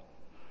Goliath.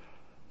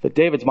 That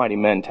David's mighty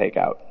men take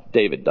out.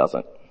 David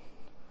doesn't.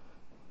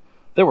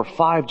 There were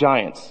 5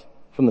 giants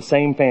from the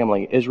same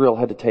family Israel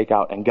had to take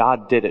out, and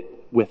God did it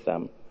with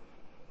them.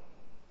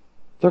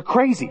 They're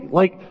crazy.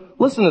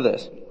 Listen to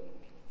this.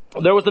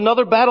 There was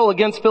another battle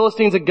against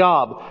Philistines at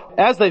Gob.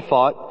 As they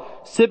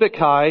fought,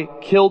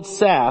 Sibbecai killed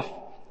Saph,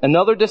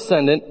 another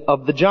descendant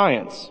of the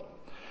giants.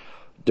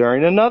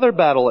 During another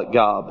battle at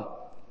Gob,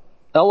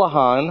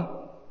 Elihan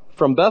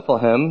from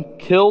Bethlehem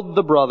killed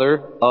the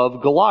brother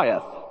of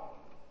Goliath.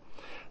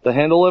 The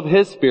handle of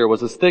his spear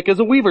was as thick as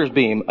a weaver's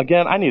beam.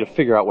 Again, I need to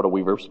figure out what a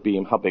weaver's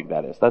beam, how big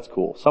that is. That's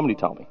cool. Somebody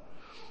tell me.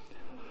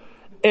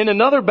 In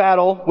another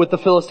battle with the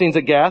Philistines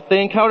at Gath,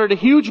 they encountered a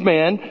huge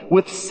man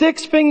with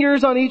 6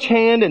 fingers on each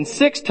hand and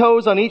 6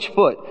 toes on each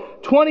foot.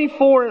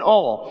 24 in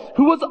all,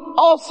 who was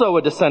also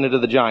a descendant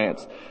of the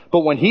giants.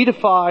 But when he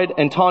defied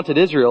and taunted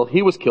Israel,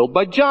 he was killed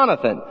by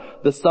Jonathan,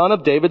 the son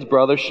of David's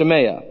brother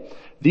Shemaiah.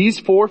 These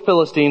 4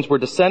 Philistines were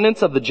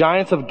descendants of the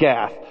giants of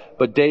Gath,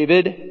 but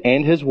David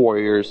and his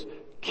warriors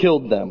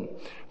killed them.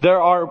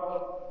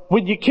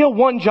 When you kill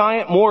one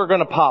giant, more are going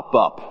to pop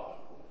up.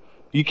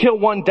 You kill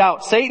one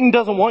doubt. Satan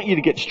doesn't want you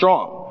to get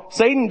strong.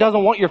 Satan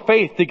doesn't want your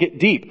faith to get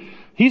deep.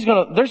 There's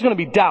going to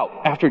be doubt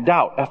after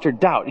doubt after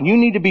doubt. And you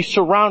need to be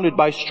surrounded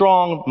by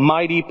strong,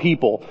 mighty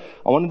people.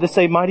 I wanted to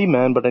say mighty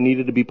men, but I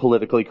needed to be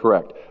politically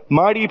correct.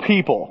 Mighty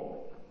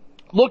people.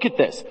 Look at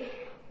this.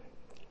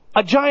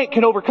 A giant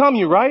can overcome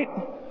you, right?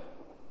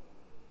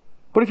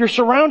 But if you're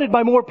surrounded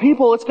by more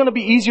people, it's going to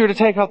be easier to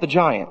take out the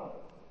giant.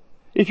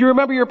 If you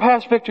remember your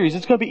past victories,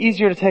 it's going to be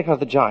easier to take out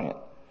the giant.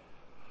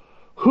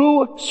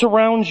 Who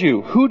surrounds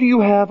you? Who do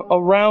you have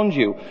around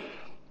you?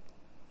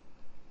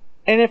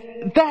 And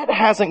if that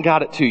hasn't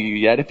got it to you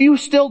yet, if you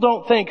still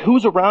don't think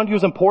who's around you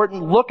is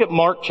important, look at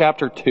Mark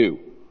chapter 2.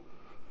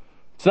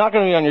 It's not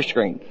going to be on your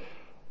screen.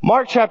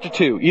 Mark chapter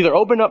 2. Either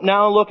open up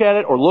now and look at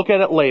it or look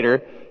at it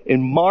later.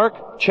 In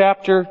Mark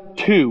chapter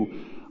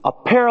 2, a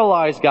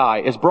paralyzed guy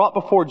is brought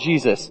before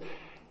Jesus,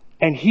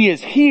 and he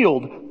is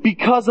healed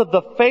because of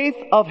the faith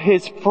of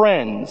his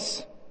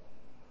friends.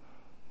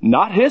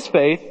 Not his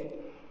faith,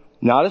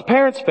 not his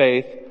parents'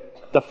 faith.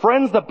 The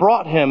friends that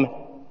brought him,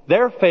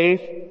 their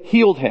faith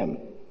healed him.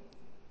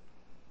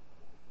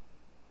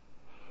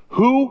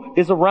 Who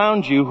is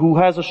around you who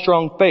has a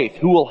strong faith,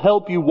 who will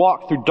help you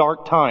walk through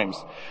dark times?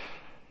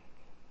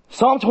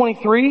 Psalm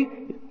 23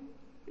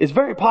 is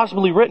very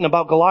possibly written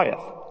about Goliath.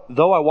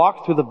 Though I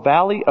walk through the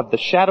valley of the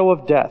shadow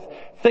of death.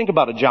 Think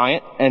about a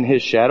giant and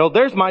his shadow.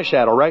 There's my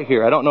shadow right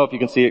here. I don't know if you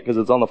can see it because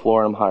it's on the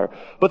floor and I'm higher.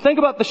 But think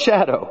about the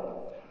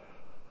shadow.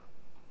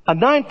 A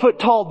 9-foot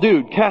tall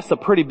dude casts a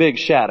pretty big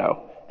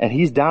shadow, and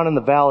he's down in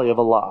the valley of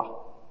Allah.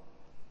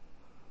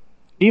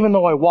 Even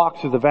though I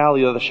walk through the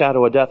valley of the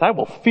shadow of death, I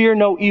will fear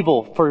no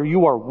evil, for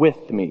you are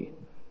with me.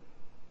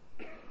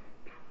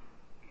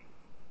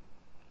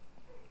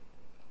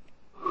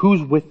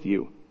 Who's with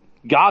you?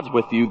 God's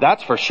with you,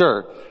 that's for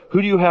sure.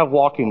 Who do you have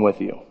walking with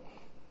you?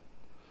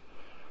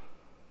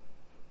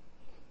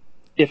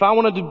 If I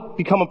wanted to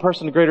become a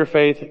person of greater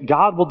faith,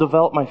 God will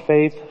develop my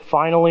faith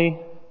finally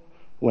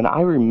when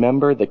I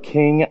remember the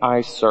King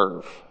I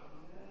serve.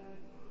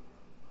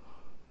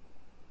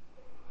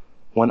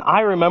 When I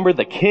remember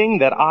the King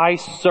that I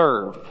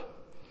serve.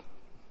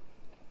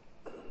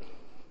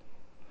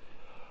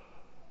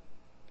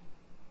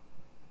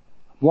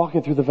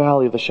 Walking through the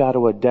valley of the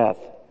shadow of death,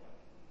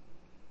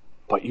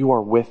 but you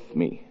are with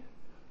me.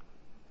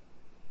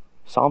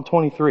 Psalm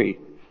 23.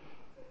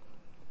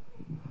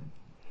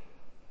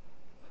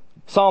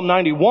 Psalm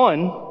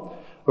 91,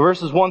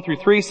 verses 1 through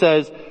 3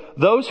 says,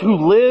 those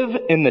who live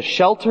in the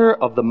shelter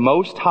of the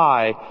Most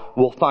High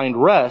will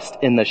find rest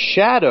in the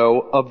shadow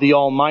of the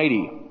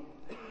Almighty.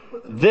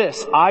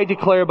 This I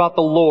declare about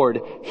the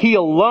Lord. He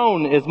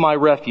alone is my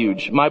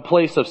refuge, my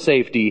place of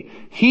safety.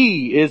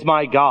 He is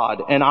my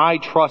God, and I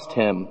trust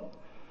Him.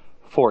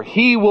 For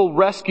He will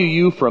rescue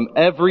you from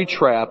every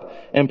trap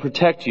and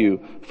protect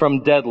you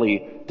from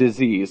deadly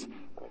disease.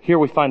 Here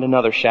we find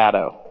another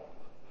shadow.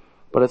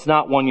 But it's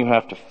not one you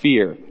have to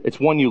fear. It's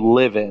one you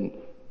live in.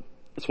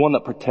 It's one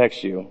that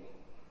protects you.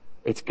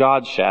 It's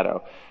God's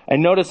shadow.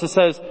 And notice it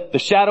says, the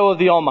shadow of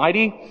the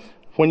Almighty.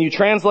 When you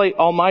translate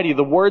Almighty,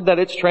 the word that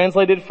it's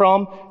translated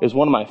from is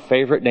one of my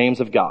favorite names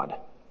of God.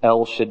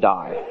 El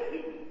Shaddai.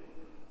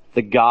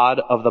 The God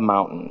of the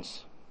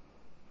mountains.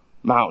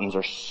 Mountains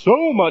are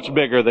so much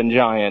bigger than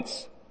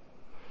giants.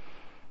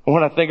 And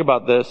when I think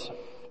about this,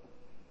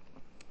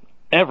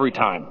 every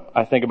time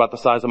I think about the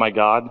size of my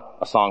God,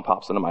 a song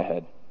pops into my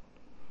head.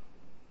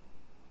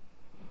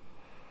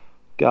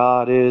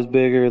 God is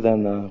bigger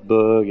than the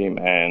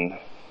boogeyman.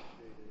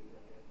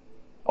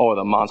 Or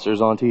the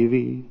monsters on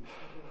TV.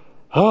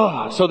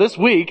 So this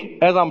week,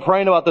 as I'm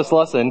praying about this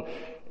lesson,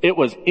 it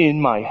was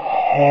in my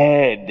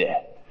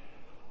head.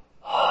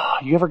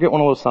 You ever get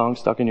one of those songs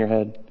stuck in your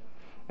head?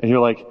 And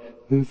you're like,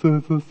 this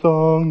is a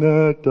song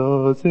that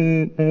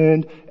doesn't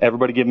end.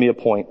 Everybody give me a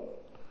point.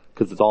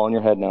 Because it's all in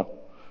your head now.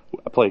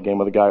 I play a game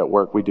with a guy at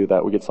work. We do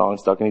that. We get songs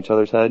stuck in each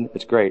other's head.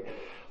 It's great.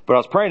 But I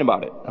was praying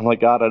about it. I'm like,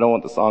 God, I don't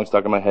want the song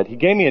stuck in my head. He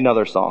gave me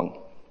another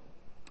song.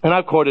 And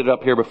I've quoted it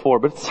up here before,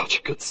 but it's such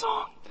a good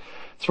song.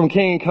 It's from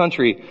King and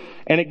Country.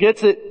 And it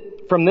gets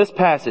it from this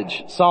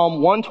passage.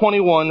 Psalm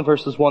 121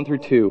 verses 1 through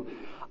 2.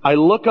 I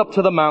look up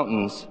to the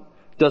mountains.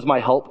 Does my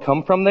help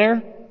come from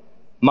there?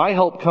 My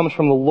help comes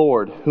from the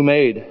Lord who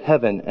made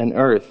heaven and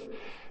earth.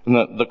 And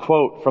the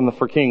quote from the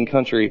For King and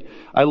Country.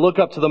 I look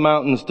up to the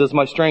mountains. Does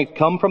my strength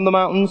come from the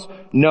mountains?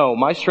 No,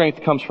 my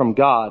strength comes from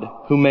God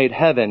who made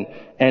heaven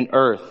and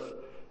earth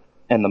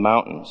and the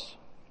mountains.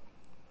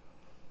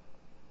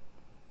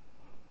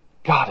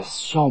 God is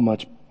so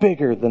much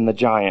bigger than the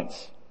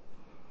giants.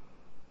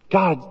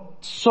 God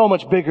is so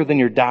much bigger than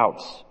your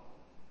doubts.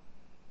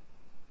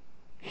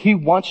 He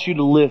wants you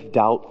to live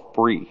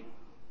doubt-free.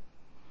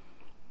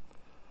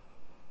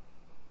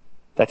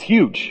 That's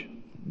huge.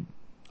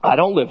 I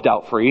don't live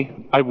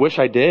doubt-free. I wish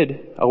I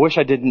did. I wish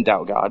I didn't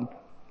doubt God.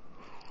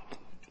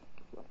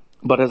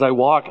 But as I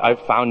walk,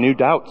 I've found new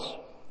doubts.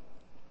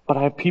 But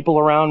I have people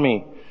around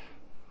me.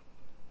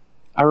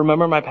 I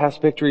remember my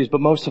past victories,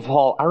 but most of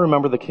all, I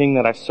remember the King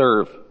that I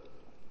serve.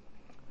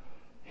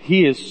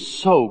 He is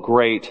so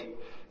great.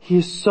 He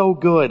is so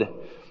good.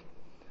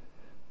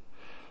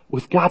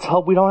 With God's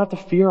help, we don't have to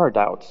fear our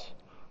doubts.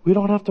 We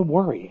don't have to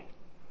worry.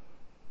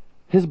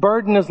 His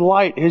burden is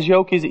light. His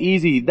yoke is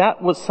easy. That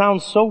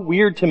sounds so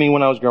weird to me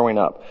when I was growing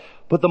up.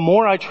 But the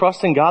more I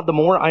trust in God, the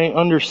more I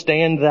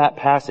understand that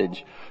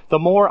passage. The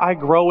more I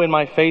grow in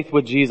my faith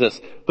with Jesus,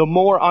 the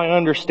more I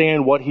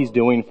understand what He's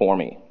doing for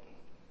me.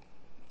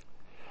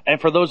 And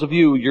for those of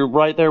you, you're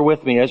right there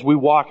with me. As we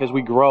walk, as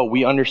we grow,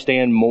 we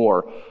understand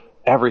more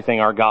everything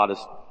our God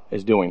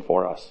is doing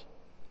for us.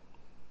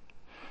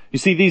 You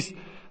see,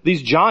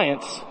 these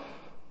giants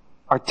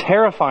are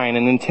terrifying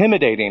and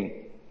intimidating.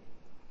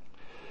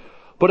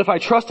 But if I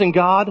trust in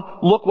God,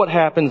 look what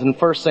happens in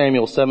 1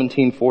 Samuel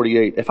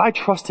 17:48. If I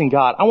trust in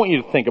God, I want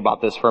you to think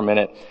about this for a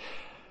minute.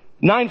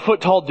 9-foot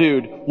tall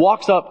dude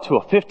walks up to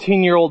a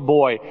 15-year-old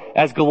boy.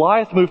 As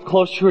Goliath moved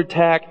close to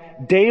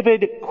attack,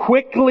 David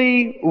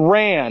quickly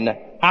ran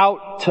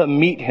out to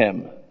meet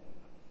him.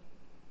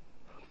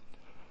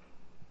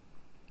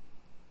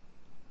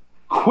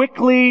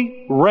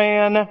 Quickly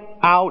ran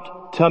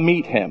out to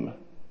meet him.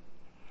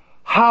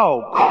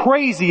 How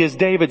crazy is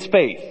David's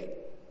faith?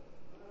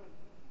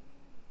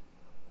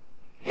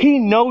 He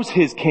knows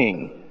his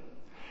king.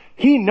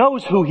 He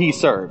knows who he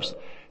serves.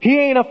 He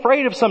ain't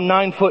afraid of some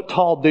 9-foot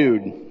tall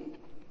dude.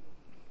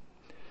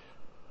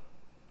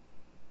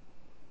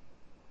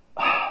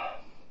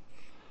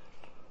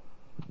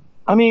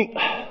 I mean,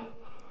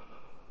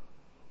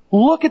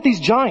 look at these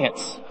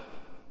giants.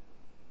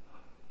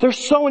 They're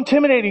so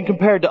intimidating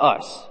compared to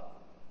us.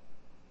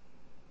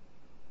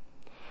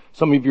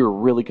 Some of you are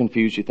really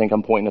confused. You think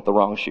I'm pointing at the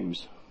wrong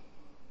shoes.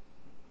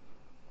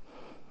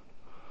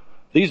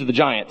 These are the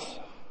giants.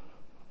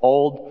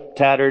 Old,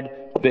 tattered,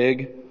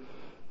 big.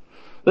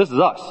 This is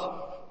us.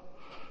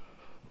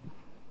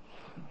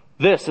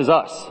 This is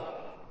us.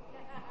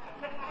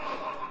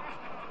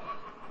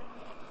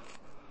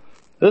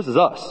 This is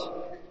us.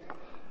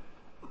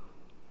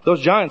 Those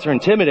giants are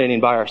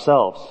intimidating by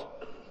ourselves.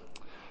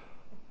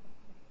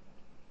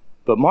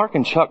 But Mark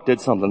and Chuck did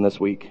something this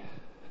week.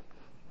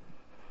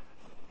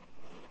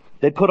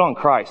 They put on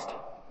Christ.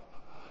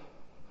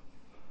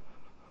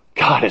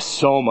 God is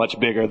so much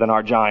bigger than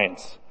our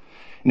giants.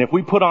 And if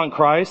we put on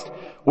Christ,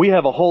 we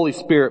have a Holy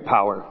Spirit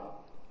power.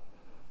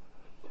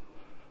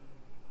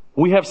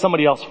 We have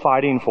somebody else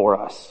fighting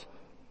for us.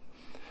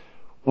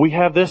 We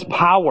have this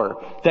power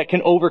that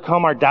can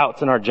overcome our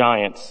doubts and our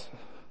giants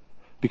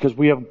because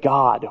we have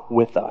God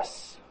with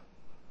us.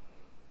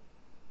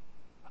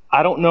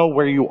 I don't know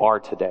where you are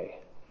today.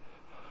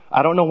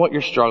 I don't know what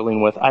you're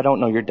struggling with. I don't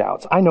know your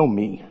doubts. I know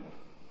me.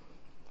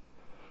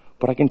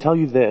 But I can tell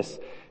you this,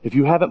 if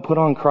you haven't put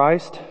on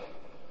Christ,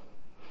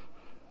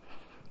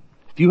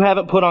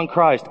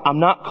 I'm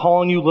not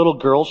calling you little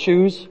girl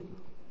shoes,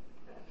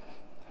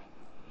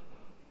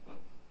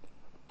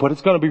 but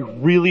it's going to be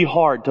really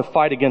hard to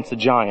fight against a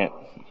giant.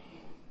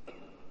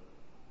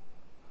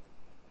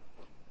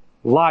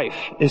 Life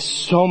is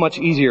so much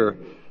easier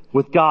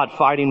with God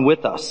fighting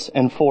with us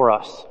and for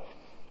us.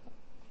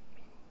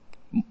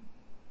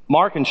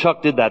 Mark and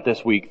Chuck did that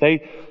this week.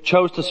 They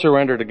chose to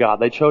surrender to God.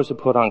 They chose to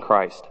put on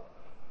Christ.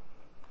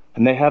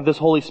 And they have this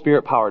Holy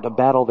Spirit power to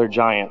battle their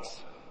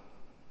giants.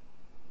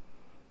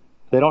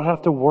 They don't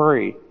have to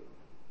worry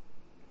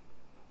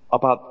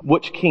about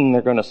which king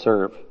they're going to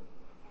serve.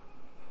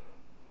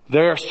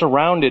 They are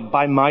surrounded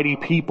by mighty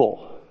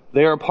people.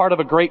 They are a part of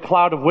a great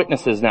cloud of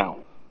witnesses now.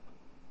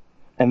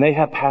 And they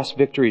have past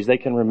victories they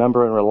can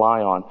remember and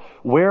rely on.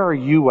 Where are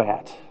you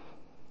at?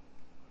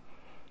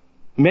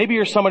 Maybe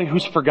you're somebody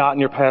who's forgotten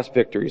your past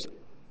victories.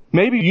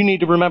 Maybe you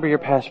need to remember your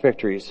past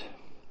victories.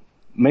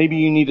 Maybe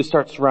you need to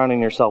start surrounding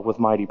yourself with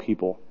mighty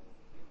people.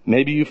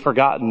 Maybe you've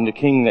forgotten the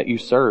king that you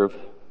serve.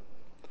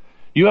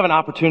 You have an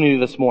opportunity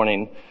this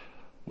morning.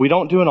 We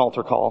don't do an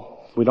altar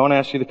call. We don't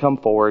ask you to come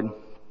forward.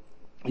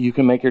 You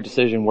can make your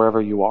decision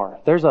wherever you are.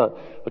 There's a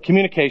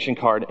communication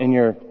card in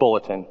your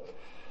bulletin.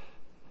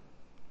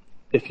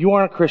 If you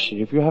aren't a Christian,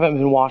 if you haven't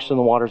been washed in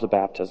the waters of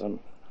baptism,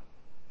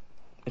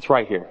 it's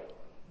right here.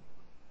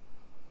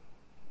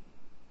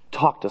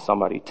 Talk to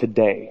somebody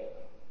today.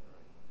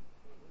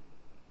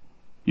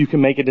 You can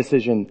make a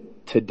decision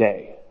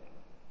today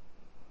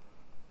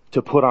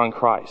to put on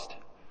Christ,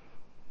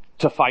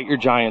 to fight your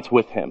giants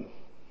with Him.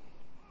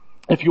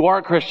 If you are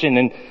a Christian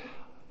and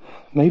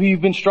maybe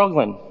you've been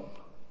struggling,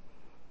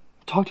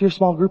 talk to your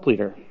small group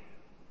leader.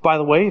 By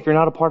the way, if you're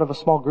not a part of a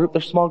small group,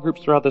 there's small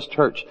groups throughout this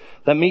church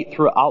that meet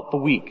throughout the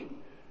week.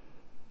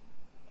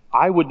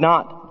 I would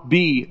not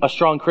be a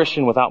strong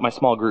Christian without my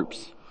small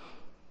groups.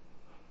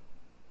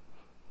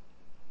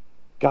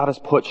 God has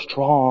put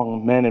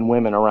strong men and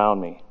women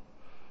around me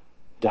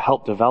to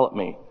help develop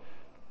me.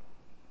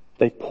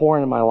 They pour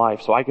into my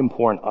life so I can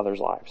pour in others'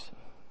 lives.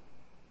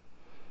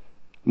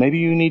 Maybe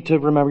you need to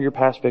remember your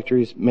past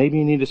victories. Maybe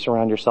you need to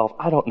surround yourself,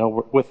 I don't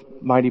know, with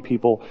mighty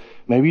people.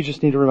 Maybe you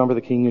just need to remember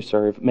the king you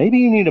serve. Maybe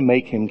you need to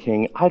make him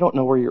king. I don't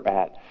know where you're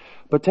at.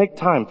 But take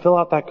time, fill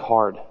out that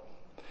card.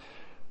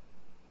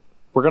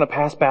 We're going to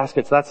pass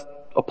baskets. That's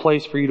a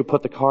place for you to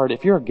put the card.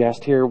 If you're a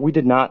guest here, we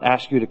did not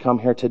ask you to come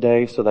here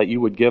today so that you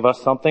would give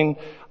us something.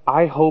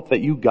 I hope that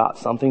you got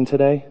something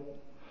today.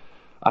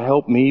 I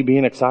hope me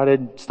being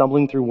excited,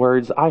 stumbling through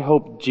words, I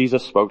hope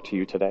Jesus spoke to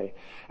you today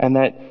and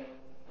that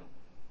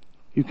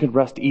you could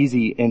rest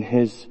easy in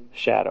his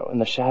shadow, in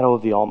the shadow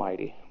of the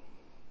Almighty.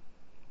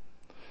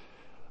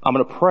 I'm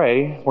going to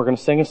pray. We're going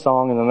to sing a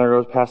song and then they're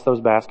going to pass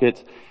those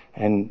baskets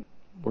and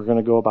we're going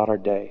to go about our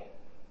day.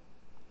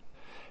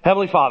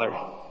 Heavenly Father,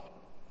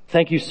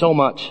 thank you so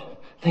much.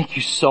 Thank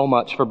you so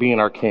much for being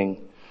our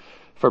King,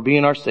 for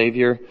being our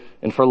Savior,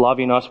 and for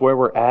loving us where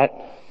we're at.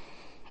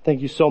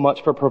 Thank you so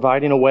much for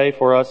providing a way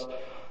for us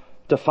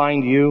to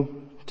find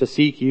you, to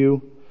seek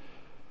you.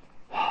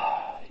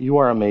 You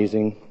are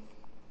amazing.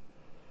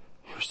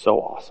 You're so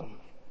awesome.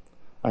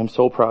 I'm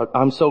so proud.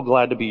 I'm so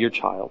glad to be your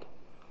child.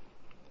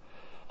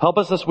 Help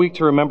us this week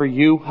to remember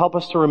you. Help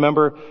us to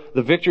remember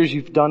the victories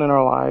you've done in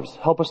our lives.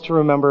 Help us to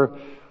remember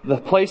the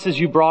places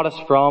you brought us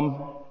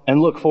from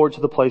and look forward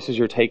to the places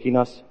you're taking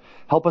us.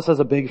 Help us as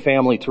a big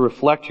family to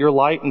reflect your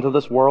light into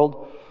this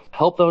world.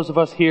 Help those of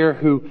us here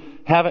who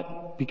haven't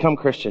become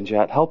Christians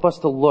yet. Help us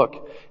to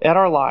look at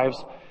our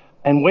lives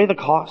and weigh the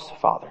cost,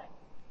 Father,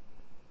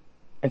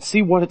 and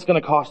see what it's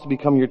going to cost to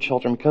become your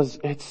children, because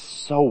it's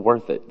so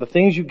worth it. The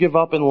things you give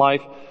up in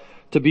life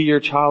to be your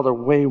child are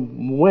way,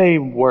 way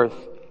worth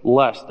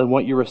less than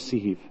what you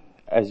receive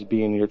as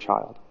being your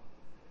child.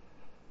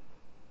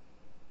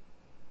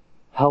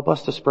 Help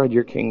us to spread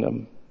your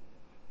kingdom.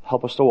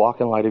 Help us to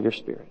walk in light of your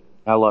Spirit.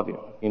 I love you.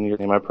 In your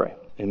name I pray.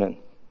 Amen.